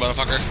down here,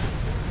 motherfucker.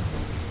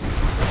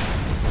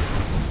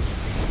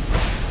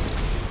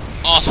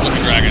 Awesome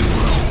looking dragon.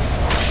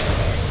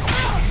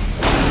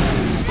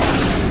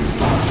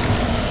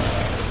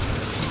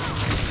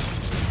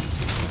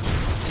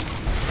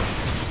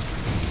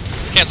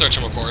 Can't search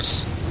him, of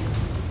course.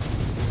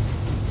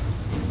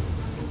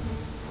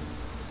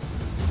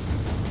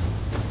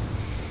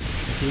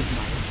 Forgive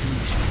my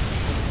astonishment,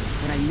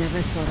 but I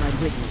never thought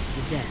I'd witness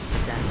the death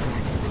of that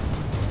dragon.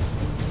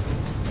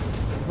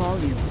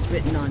 Volumes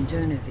written on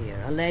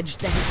Durnevere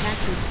alleged that he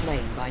can't be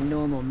slain by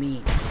normal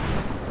means.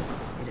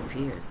 It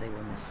appears they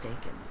were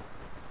mistaken.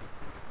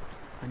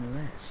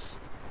 Unless...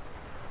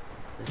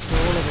 the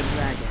soul of a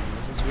dragon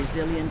is as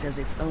resilient as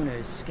its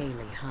owner's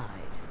scaly hide.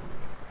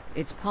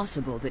 It's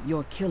possible that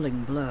your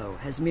killing blow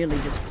has merely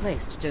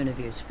displaced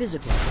Durnevere's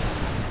physical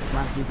form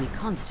while he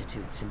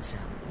reconstitutes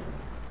himself.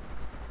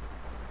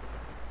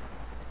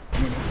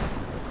 Minutes,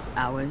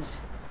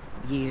 hours,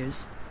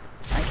 years,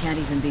 I can't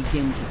even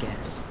begin to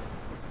guess.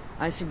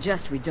 I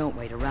suggest we don't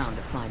wait around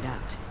to find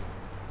out.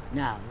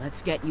 Now,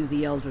 let's get you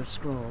the Elder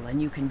Scroll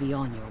and you can be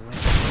on your way.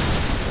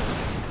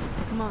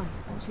 Come on.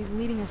 She's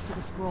leading us to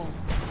the scroll.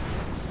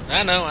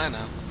 I know, I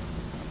know.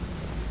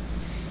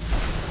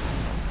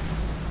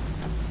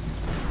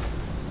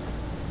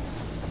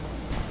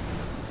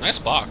 Nice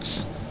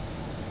box.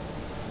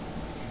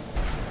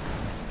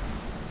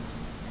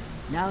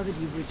 Now that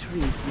you've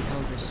retrieved the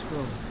Elder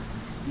Scroll,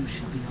 you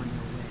should be on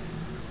your way.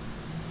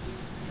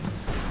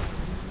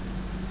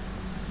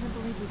 I can't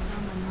believe we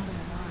found my mother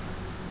alive.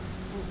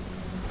 Well,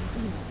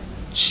 you know.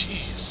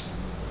 Jeez.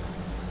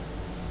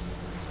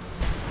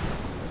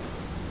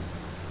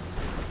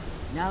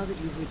 Now that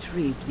you've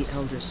retrieved the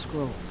Elder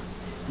Scroll,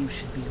 you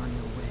should be on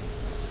your way.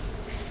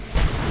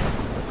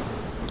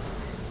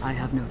 I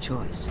have no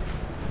choice.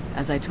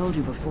 As I told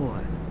you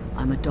before,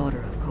 I'm a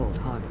daughter of Cold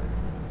Harbor.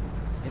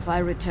 If I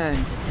return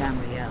to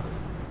Tamriel,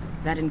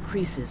 that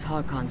increases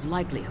Harkon's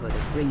likelihood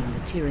of bringing the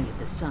tyranny of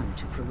the sun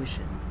to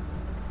fruition.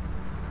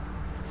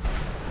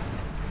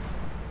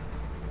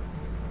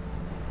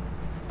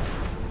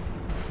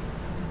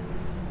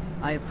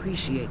 I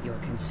appreciate your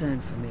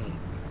concern for me,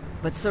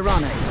 but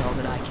Serana is all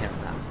that I care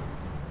about.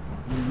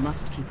 You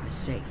must keep her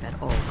safe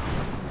at all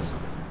costs.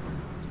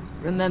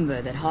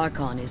 Remember that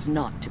Harkon is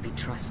not to be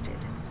trusted.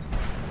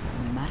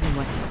 No matter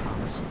what he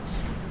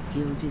promises,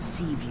 he'll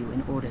deceive you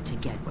in order to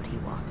get what he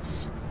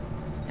wants.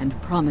 And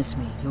promise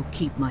me you'll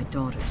keep my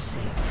daughter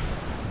safe.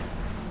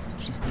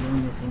 She's the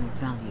only thing of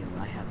value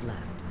I have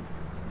left.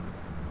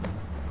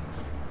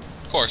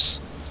 Of course.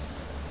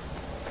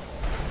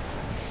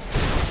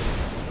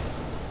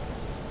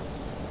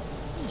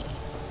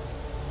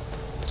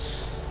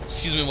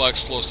 Excuse me while I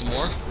explore some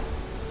more.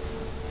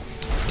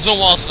 It's been a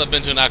while since I've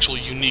been to an actual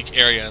unique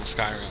area in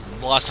Skyrim.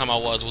 The last time I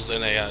was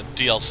in a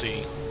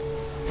DLC.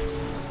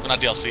 Well, not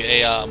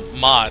DLC, a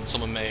mod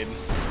someone made.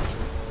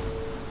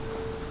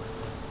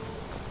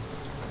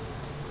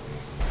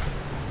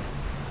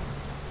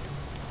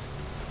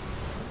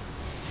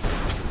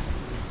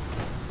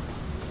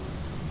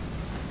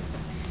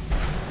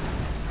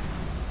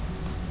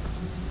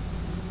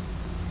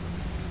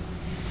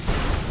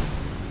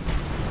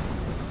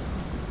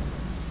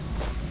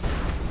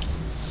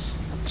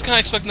 I was kind of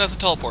expecting that to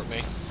teleport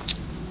me.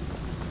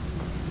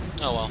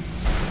 Oh well.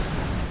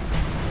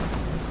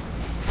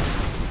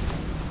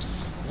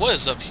 What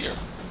is up here?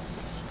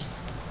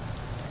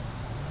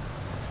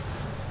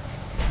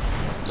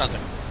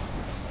 Nothing.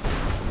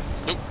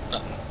 Nope,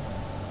 nothing.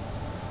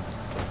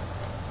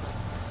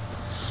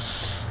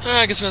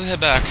 I guess we have to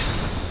head back.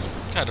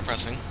 Kinda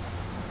depressing.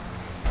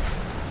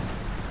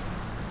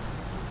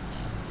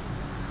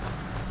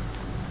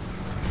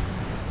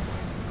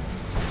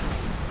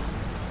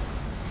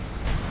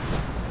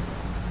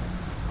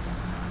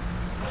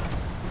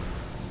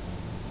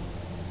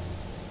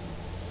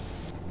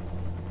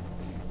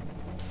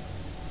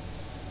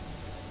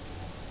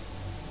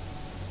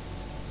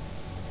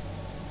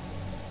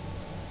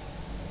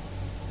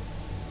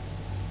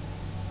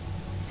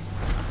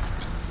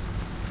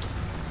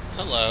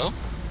 Hello.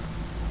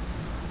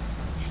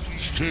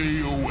 Stay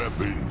your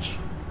weapons.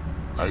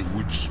 I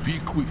would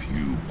speak with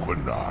you,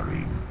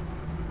 Carin.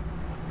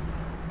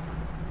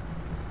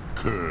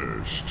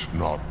 Cursed,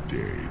 not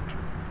dead.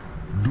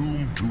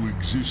 Doomed to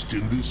exist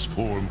in this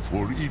form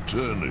for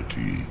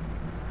eternity.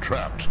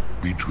 Trapped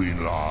between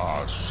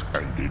Laas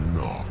and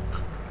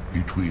Enoch.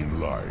 Between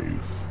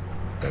life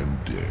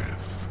and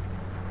death.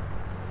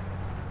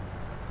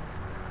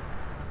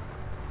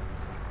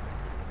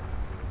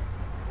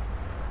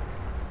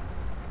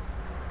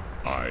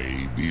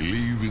 I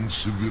believe in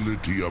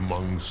civility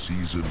among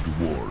seasoned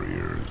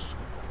warriors,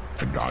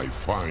 and I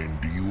find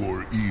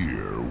your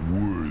ear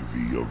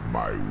worthy of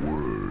my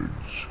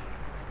words.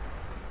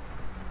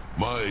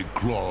 My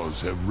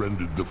claws have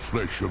rended the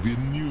flesh of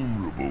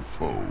innumerable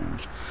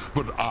foes,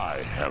 but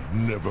I have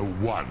never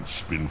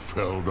once been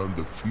felled on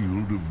the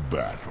field of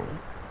battle.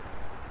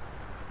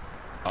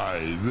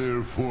 I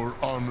therefore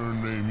honor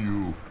name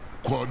you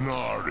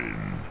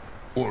Carin,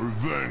 or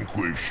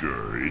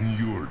Vanquisher in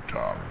your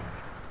tongue.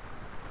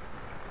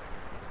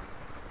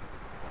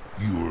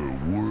 Your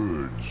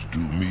words do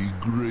me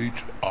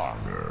great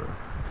honor.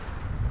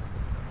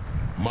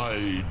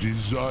 My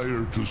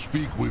desire to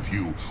speak with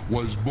you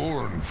was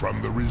born from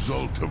the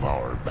result of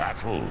our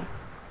battle,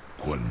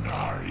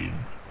 Carin.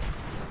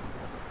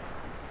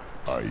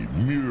 I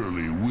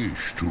merely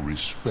wish to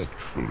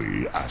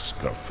respectfully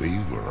ask a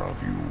favor of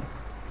you.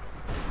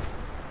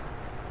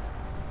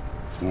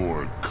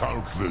 For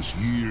countless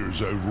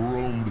years I've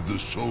roamed the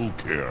Soul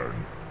Cairn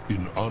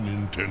in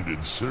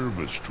unintended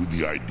service to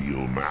the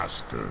Ideal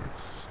Masters.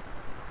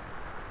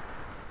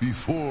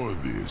 Before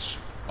this,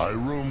 I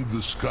roamed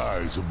the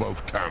skies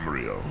above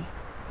Tamriel.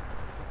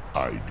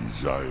 I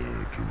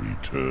desire to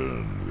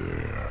return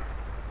there.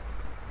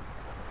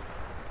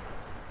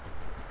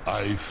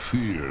 I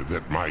fear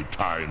that my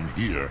time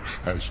here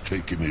has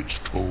taken its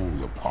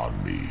toll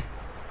upon me.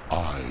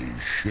 I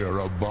share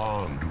a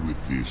bond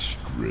with this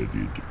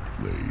dreaded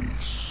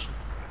place.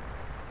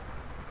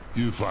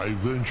 If I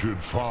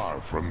ventured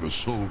far from the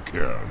Soul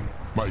Cairn,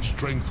 my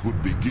strength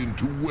would begin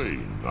to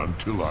wane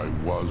until I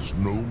was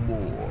no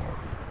more.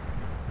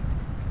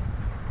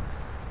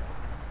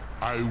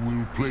 I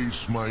will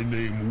place my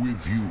name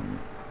with you,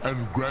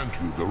 and grant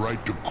you the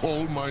right to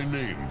call my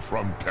name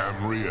from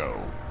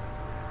Tamriel.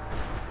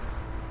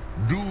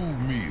 Do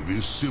me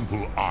this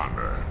simple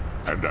honor,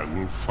 and I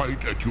will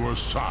fight at your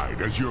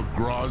side as your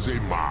Graze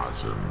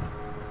Mazen,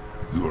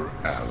 your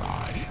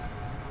ally,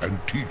 and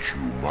teach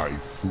you my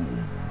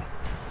Thum.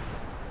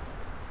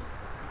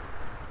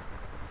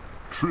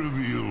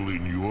 Trivial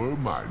in your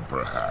mind,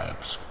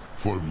 perhaps.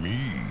 For me,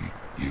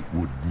 it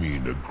would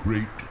mean a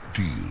great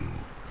deal.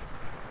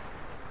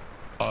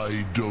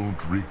 I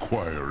don't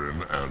require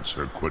an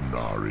answer,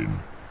 Carin.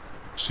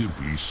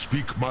 Simply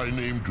speak my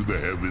name to the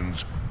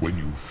heavens when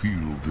you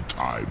feel the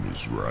time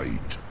is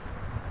right.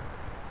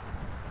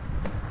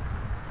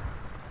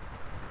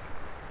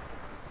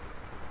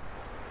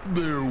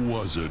 There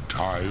was a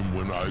time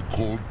when I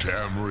called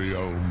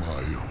Tamriel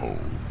my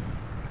home.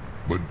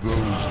 But those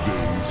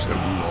days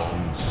have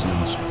long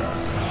since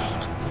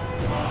passed.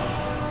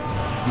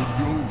 The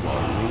Dova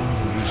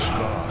roamed the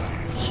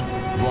skies,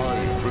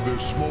 vying for their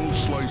small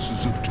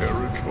slices of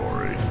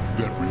territory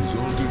that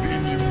resulted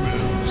in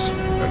immense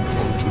and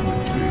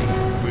ultimately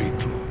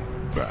fatal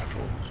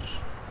battles.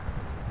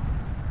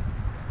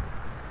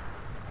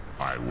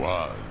 I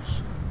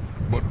was,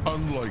 but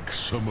unlike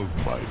some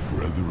of my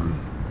brethren,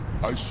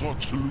 I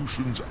sought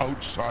solutions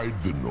outside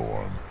the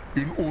norm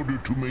in order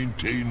to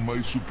maintain my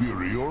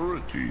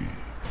superiority.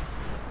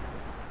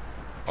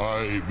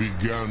 I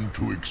began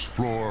to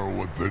explore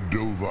what the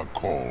Dova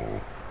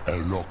call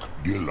Elok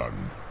Dilan,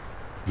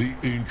 the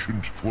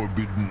ancient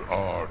forbidden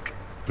art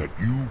that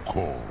you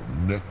call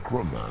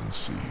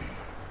necromancy.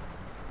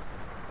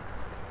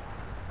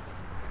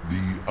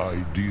 The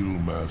Ideal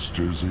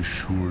Masters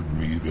assured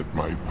me that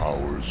my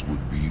powers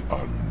would be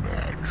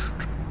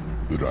unmatched,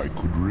 that I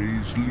could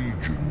raise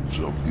legions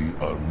of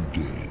the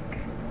undead.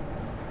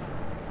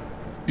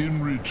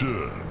 In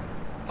return,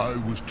 I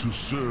was to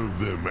serve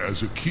them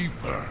as a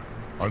keeper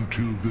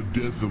until the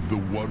death of the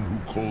one who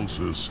calls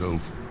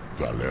herself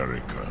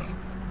Valerica.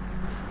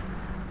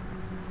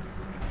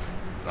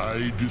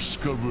 I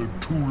discovered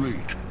too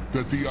late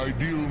that the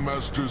Ideal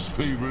Masters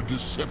favor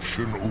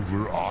deception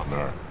over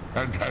honor,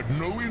 and had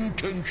no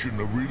intention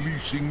of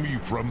releasing me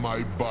from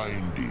my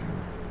binding.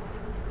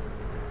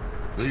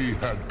 They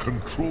had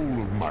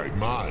control of my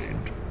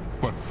mind,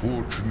 but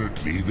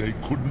fortunately they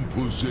couldn't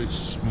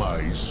possess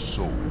my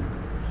soul.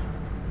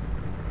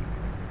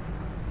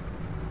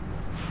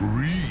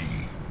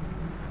 Free?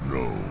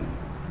 No.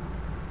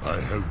 I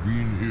have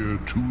been here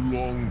too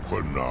long,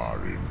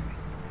 Carin.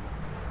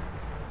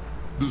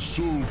 The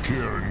soul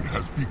Carin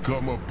has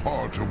become a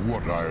part of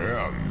what I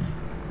am.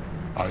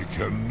 I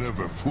can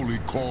never fully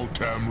call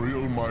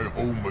Tamriel my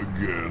home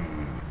again,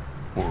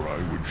 or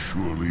I would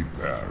surely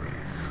perish.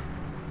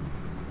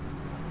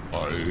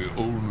 I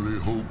only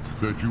hope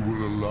that you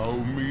will allow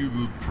me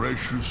the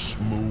precious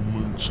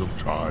moments of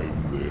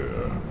time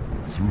there,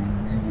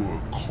 through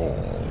your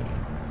call.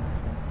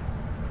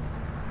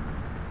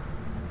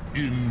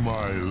 In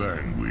my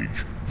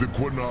language, the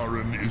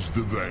Quanaran is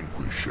the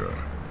vanquisher,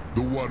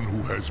 the one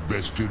who has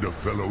bested a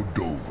fellow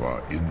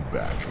Dova in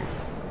battle.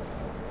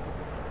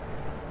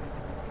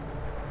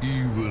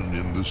 Even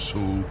in the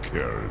Soul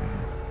Carin,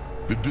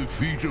 the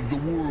defeat of the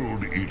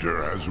World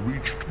Eater has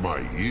reached my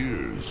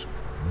ears,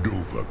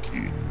 Dova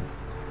King.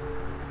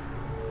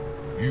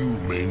 You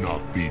may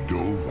not be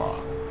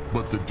Dova,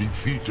 but the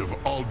defeat of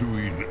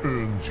Alduin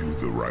earns you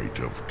the right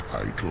of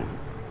title.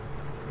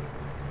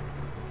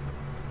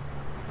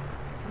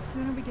 The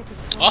sooner we get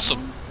this going,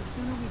 Awesome. the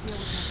sooner we deal with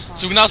my father.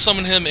 So we can now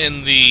summon him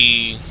in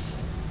the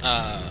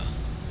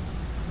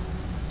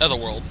other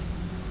world.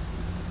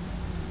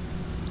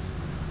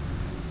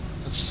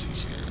 Let's see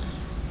here.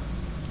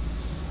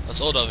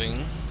 That's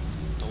Odoving.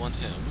 Don't want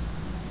him.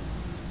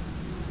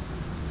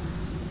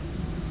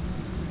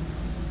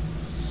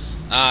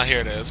 Ah, here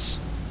it is.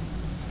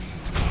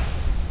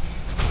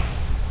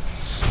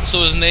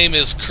 So his name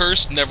is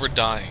Cursed Never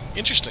Dying.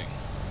 Interesting.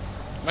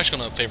 I'm actually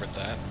going to favorite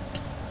that.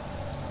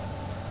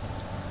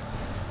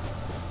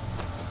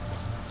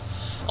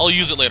 I'll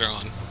use it later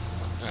on.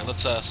 Alright,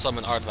 let's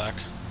summon Ardvac.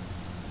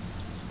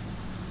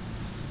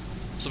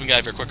 So we can get out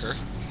of here quicker.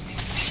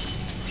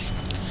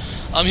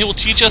 He will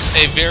teach us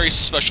a very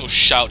special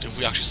shout if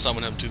we actually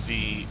summon him to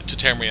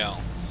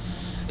Tamriel.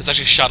 It's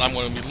actually a shout I'm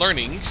going to be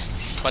learning,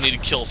 but I need to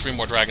kill 3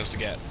 more dragons to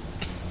get.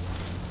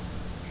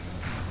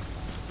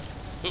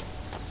 Oop.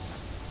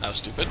 That was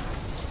stupid.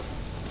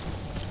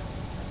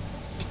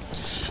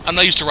 I'm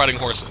not used to riding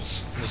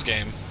horses in this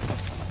game.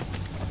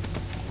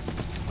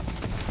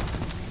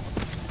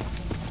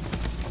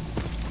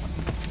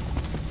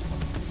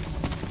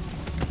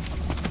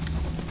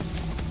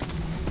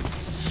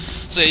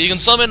 So yeah, you can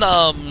summon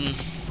the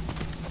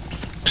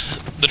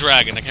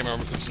dragon. I can't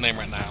remember its name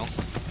right now.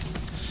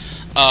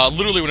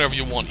 Literally whenever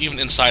you want, even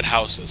inside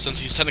houses, since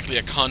he's technically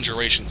a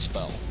conjuration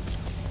spell.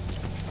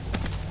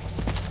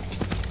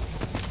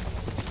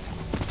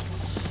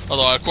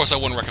 Although, of course, I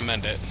wouldn't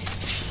recommend it.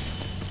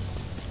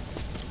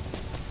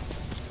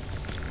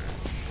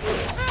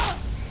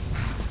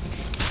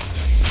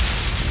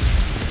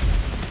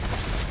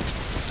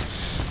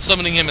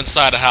 Summoning him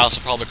inside a house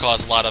will probably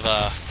cause a lot of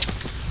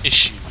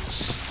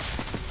issues.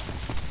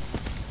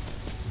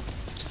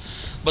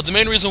 But the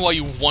main reason why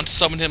you want to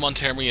summon him on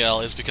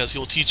Tamriel is because he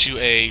will teach you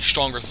a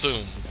stronger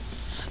Thum.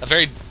 A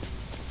very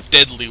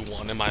deadly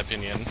one, in my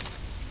opinion.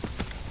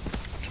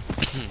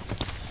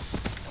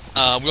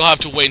 We'll have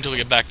to wait until we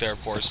get back there,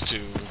 of course, to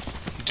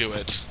do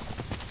it.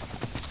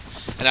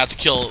 And I have to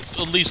kill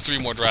at least 3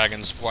 more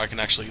dragons before I can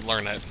actually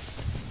learn it.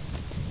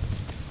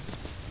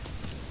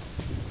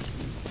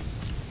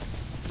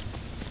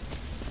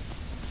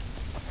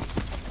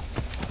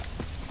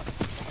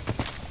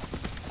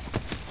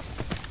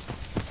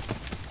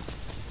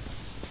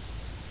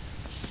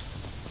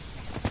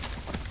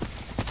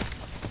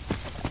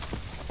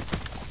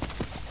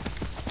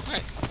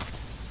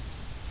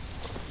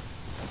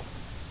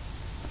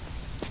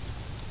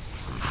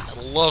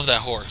 Love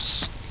that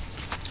horse.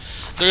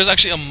 There is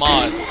actually a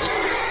mod.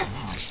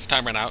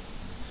 Time ran out.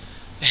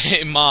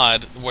 A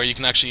mod where you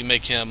can actually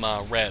make him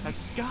red. That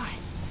sky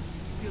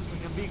feels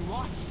like I'm being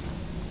watched.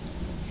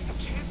 I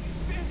can't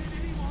stand it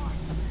anymore.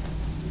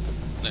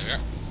 There we are.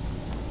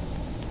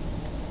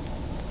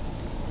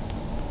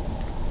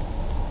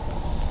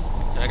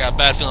 Yeah, I got a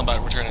bad feeling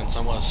about it returning, so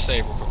I'm going to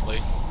save real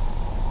quickly.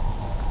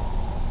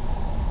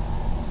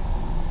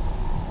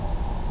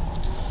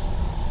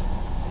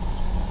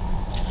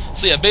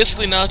 So yeah,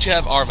 basically now that you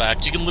have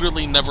Arvac, you can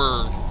literally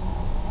never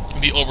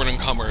be over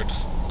encumbered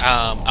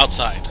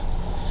outside.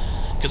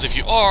 Because if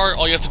you are,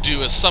 all you have to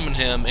do is summon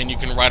him, and you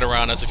can ride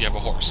around as if you have a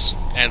horse.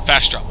 And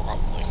fast travel,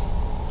 probably.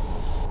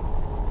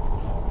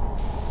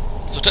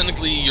 So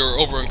technically, your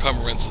over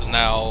encumbrance is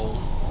now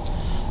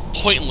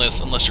pointless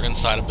unless you're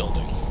inside a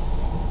building.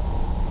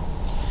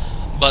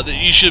 But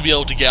you should be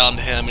able to get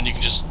onto him, and you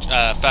can just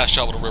fast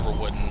travel to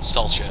Riverwood and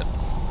sell shit.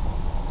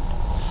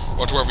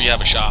 Or to wherever you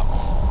have a shop.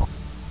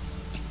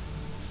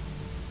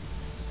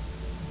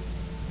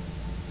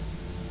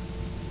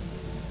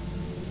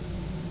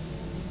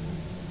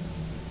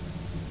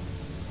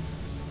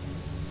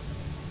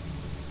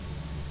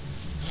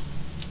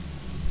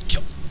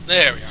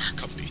 There we are,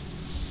 comfy.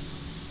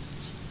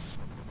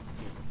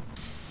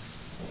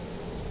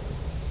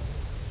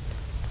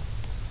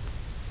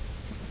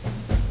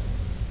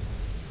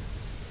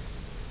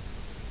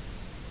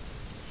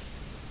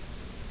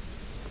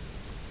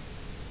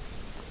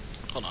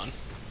 Hold on.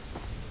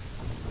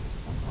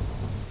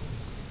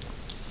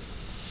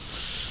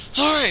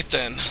 Alright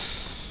then.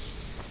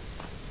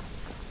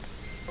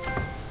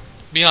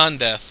 Beyond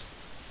Death.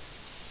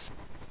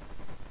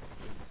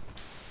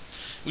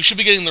 We should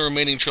be getting the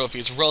remaining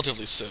trophies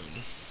relatively soon.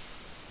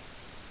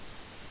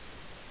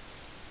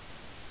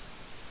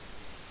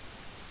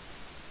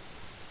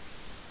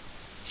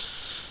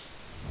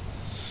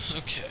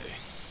 Okay.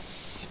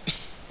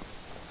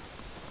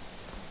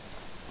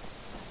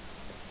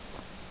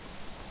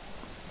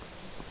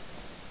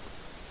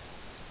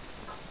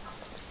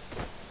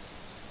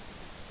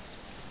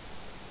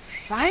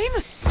 Fine?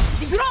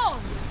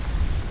 Sigron!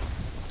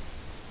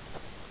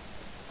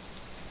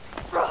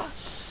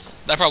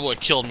 That probably would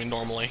have killed me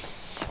normally.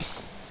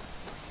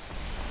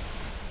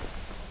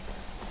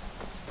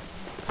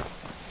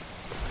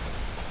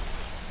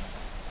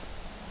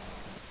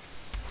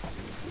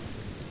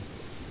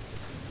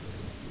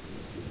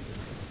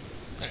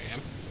 There I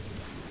am.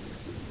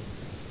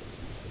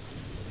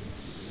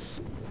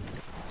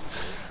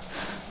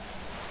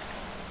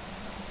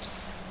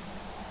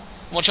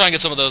 I'm gonna try and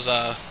get some of those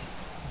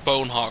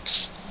bone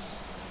hawks.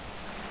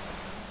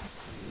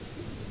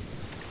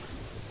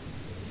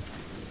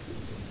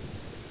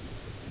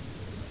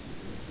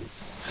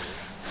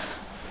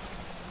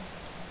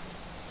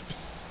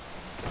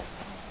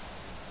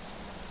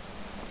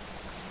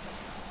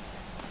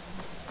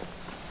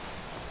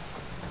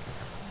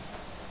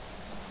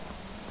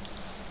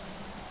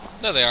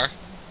 There they are.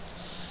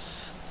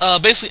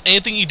 Basically,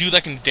 anything you do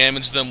that can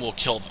damage them will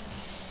kill them.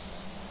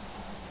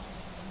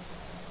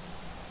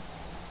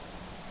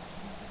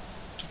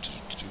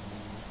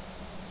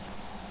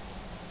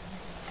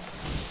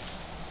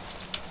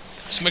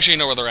 Just make sure you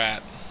know where they're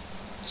at,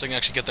 so you can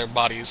actually get their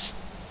bodies.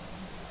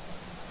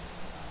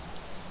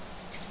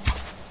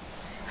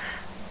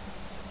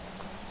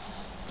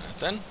 Alright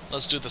then,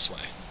 let's do it this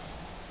way.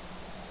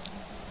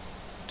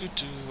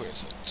 Where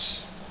is it?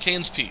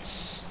 Cain's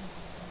Piece.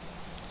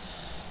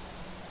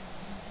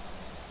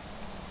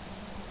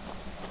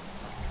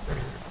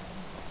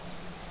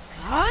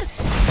 What?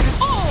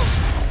 Oh!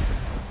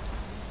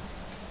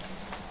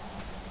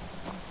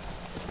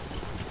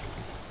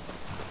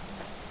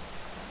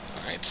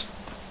 Alright.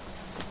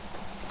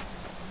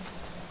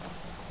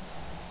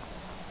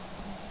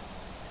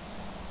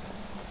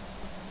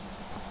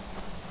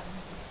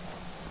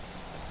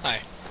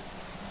 Hi.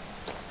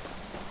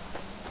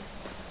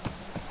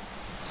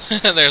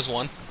 There's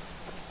one.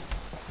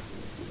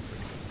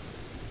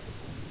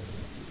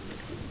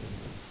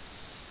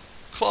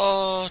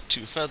 Claw,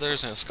 2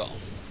 feathers, and a skull.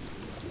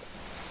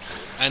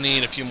 I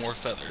need a few more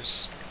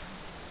feathers.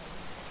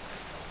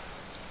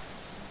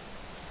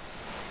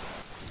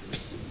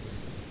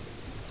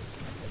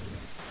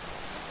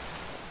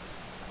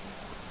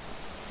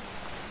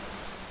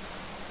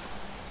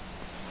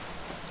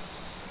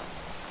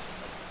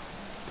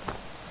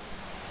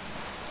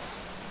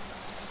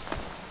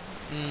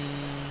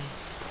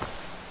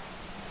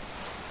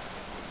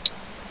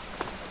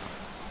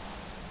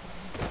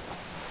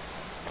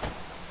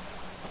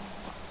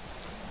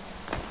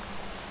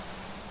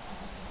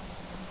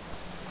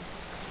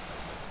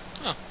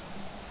 Oh.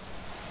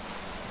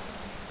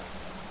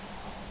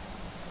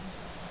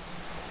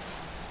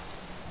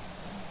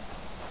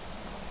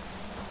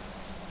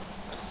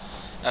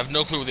 I have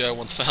no clue where the other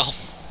ones fell.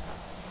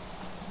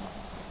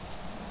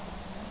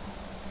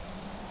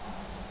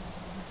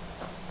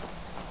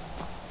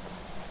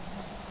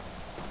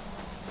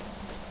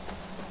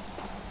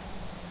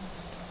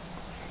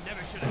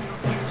 Never should have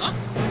known. Huh?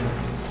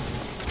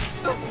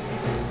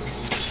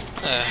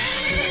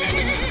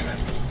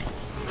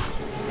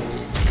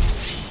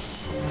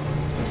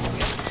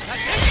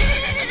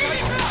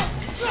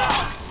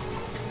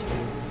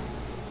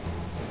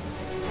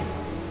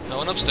 No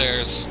one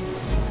upstairs.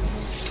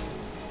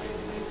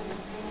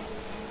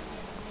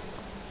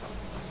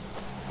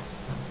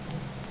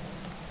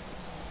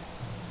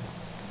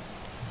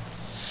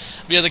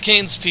 But yeah, the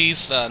Cain's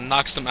Piece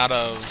knocks them out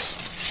of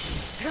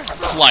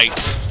flight.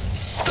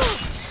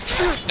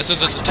 And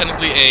since it's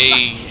technically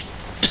a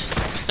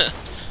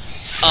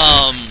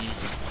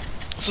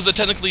since it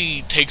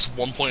technically takes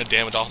 1 point of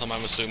damage off them,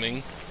 I'm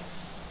assuming.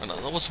 Or no,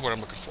 what's the word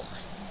I'm looking for?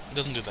 It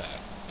doesn't do that.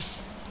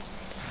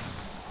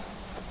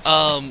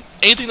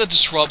 Anything that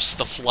disrupts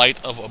the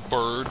flight of a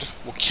bird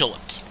will kill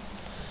it,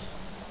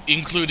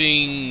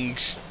 including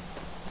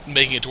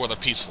making it to where they're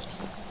peaceful.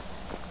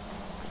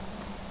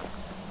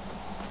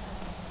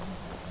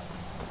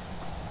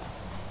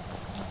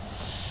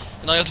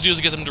 And all you have to do is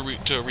get them to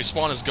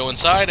respawn, is go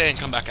inside and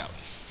come back out.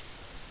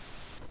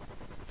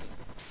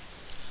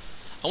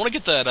 I want to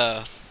get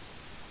that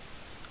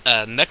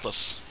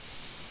necklace.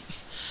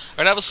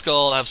 Alright, I have a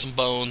skull, I have some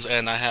bones,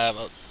 and I have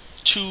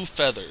 2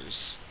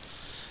 feathers.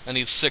 I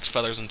need 6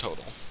 feathers in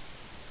total.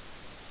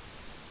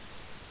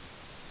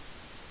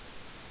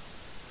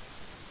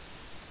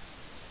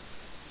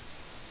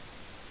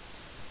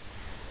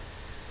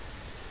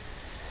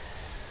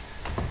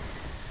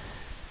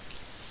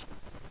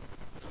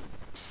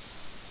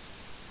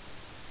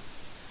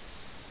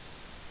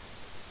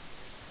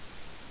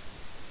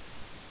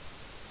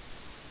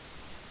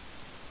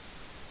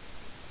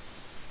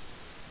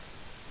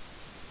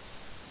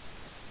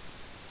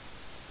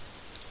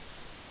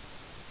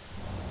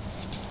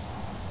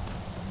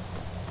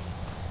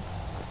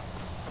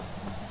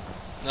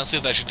 Let's see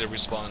if that shit did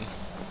respawn.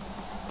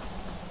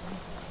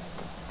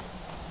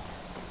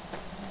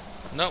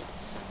 Nope.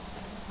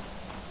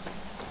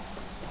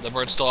 The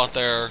bird's still out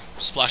there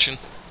splashing.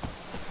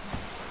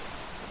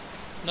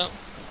 Nope.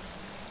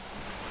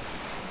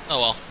 Oh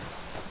well.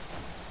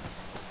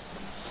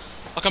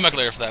 I'll come back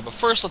later for that, but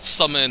first let's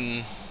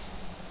summon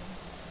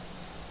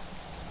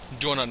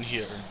Dawnguard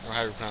here, or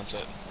how do you pronounce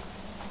it?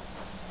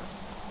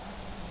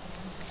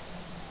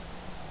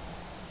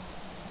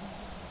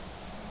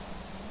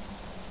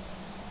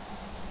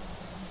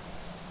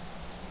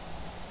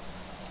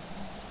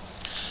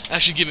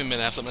 Actually, give me a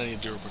minute, I have something I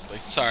need to do real quickly.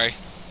 Sorry.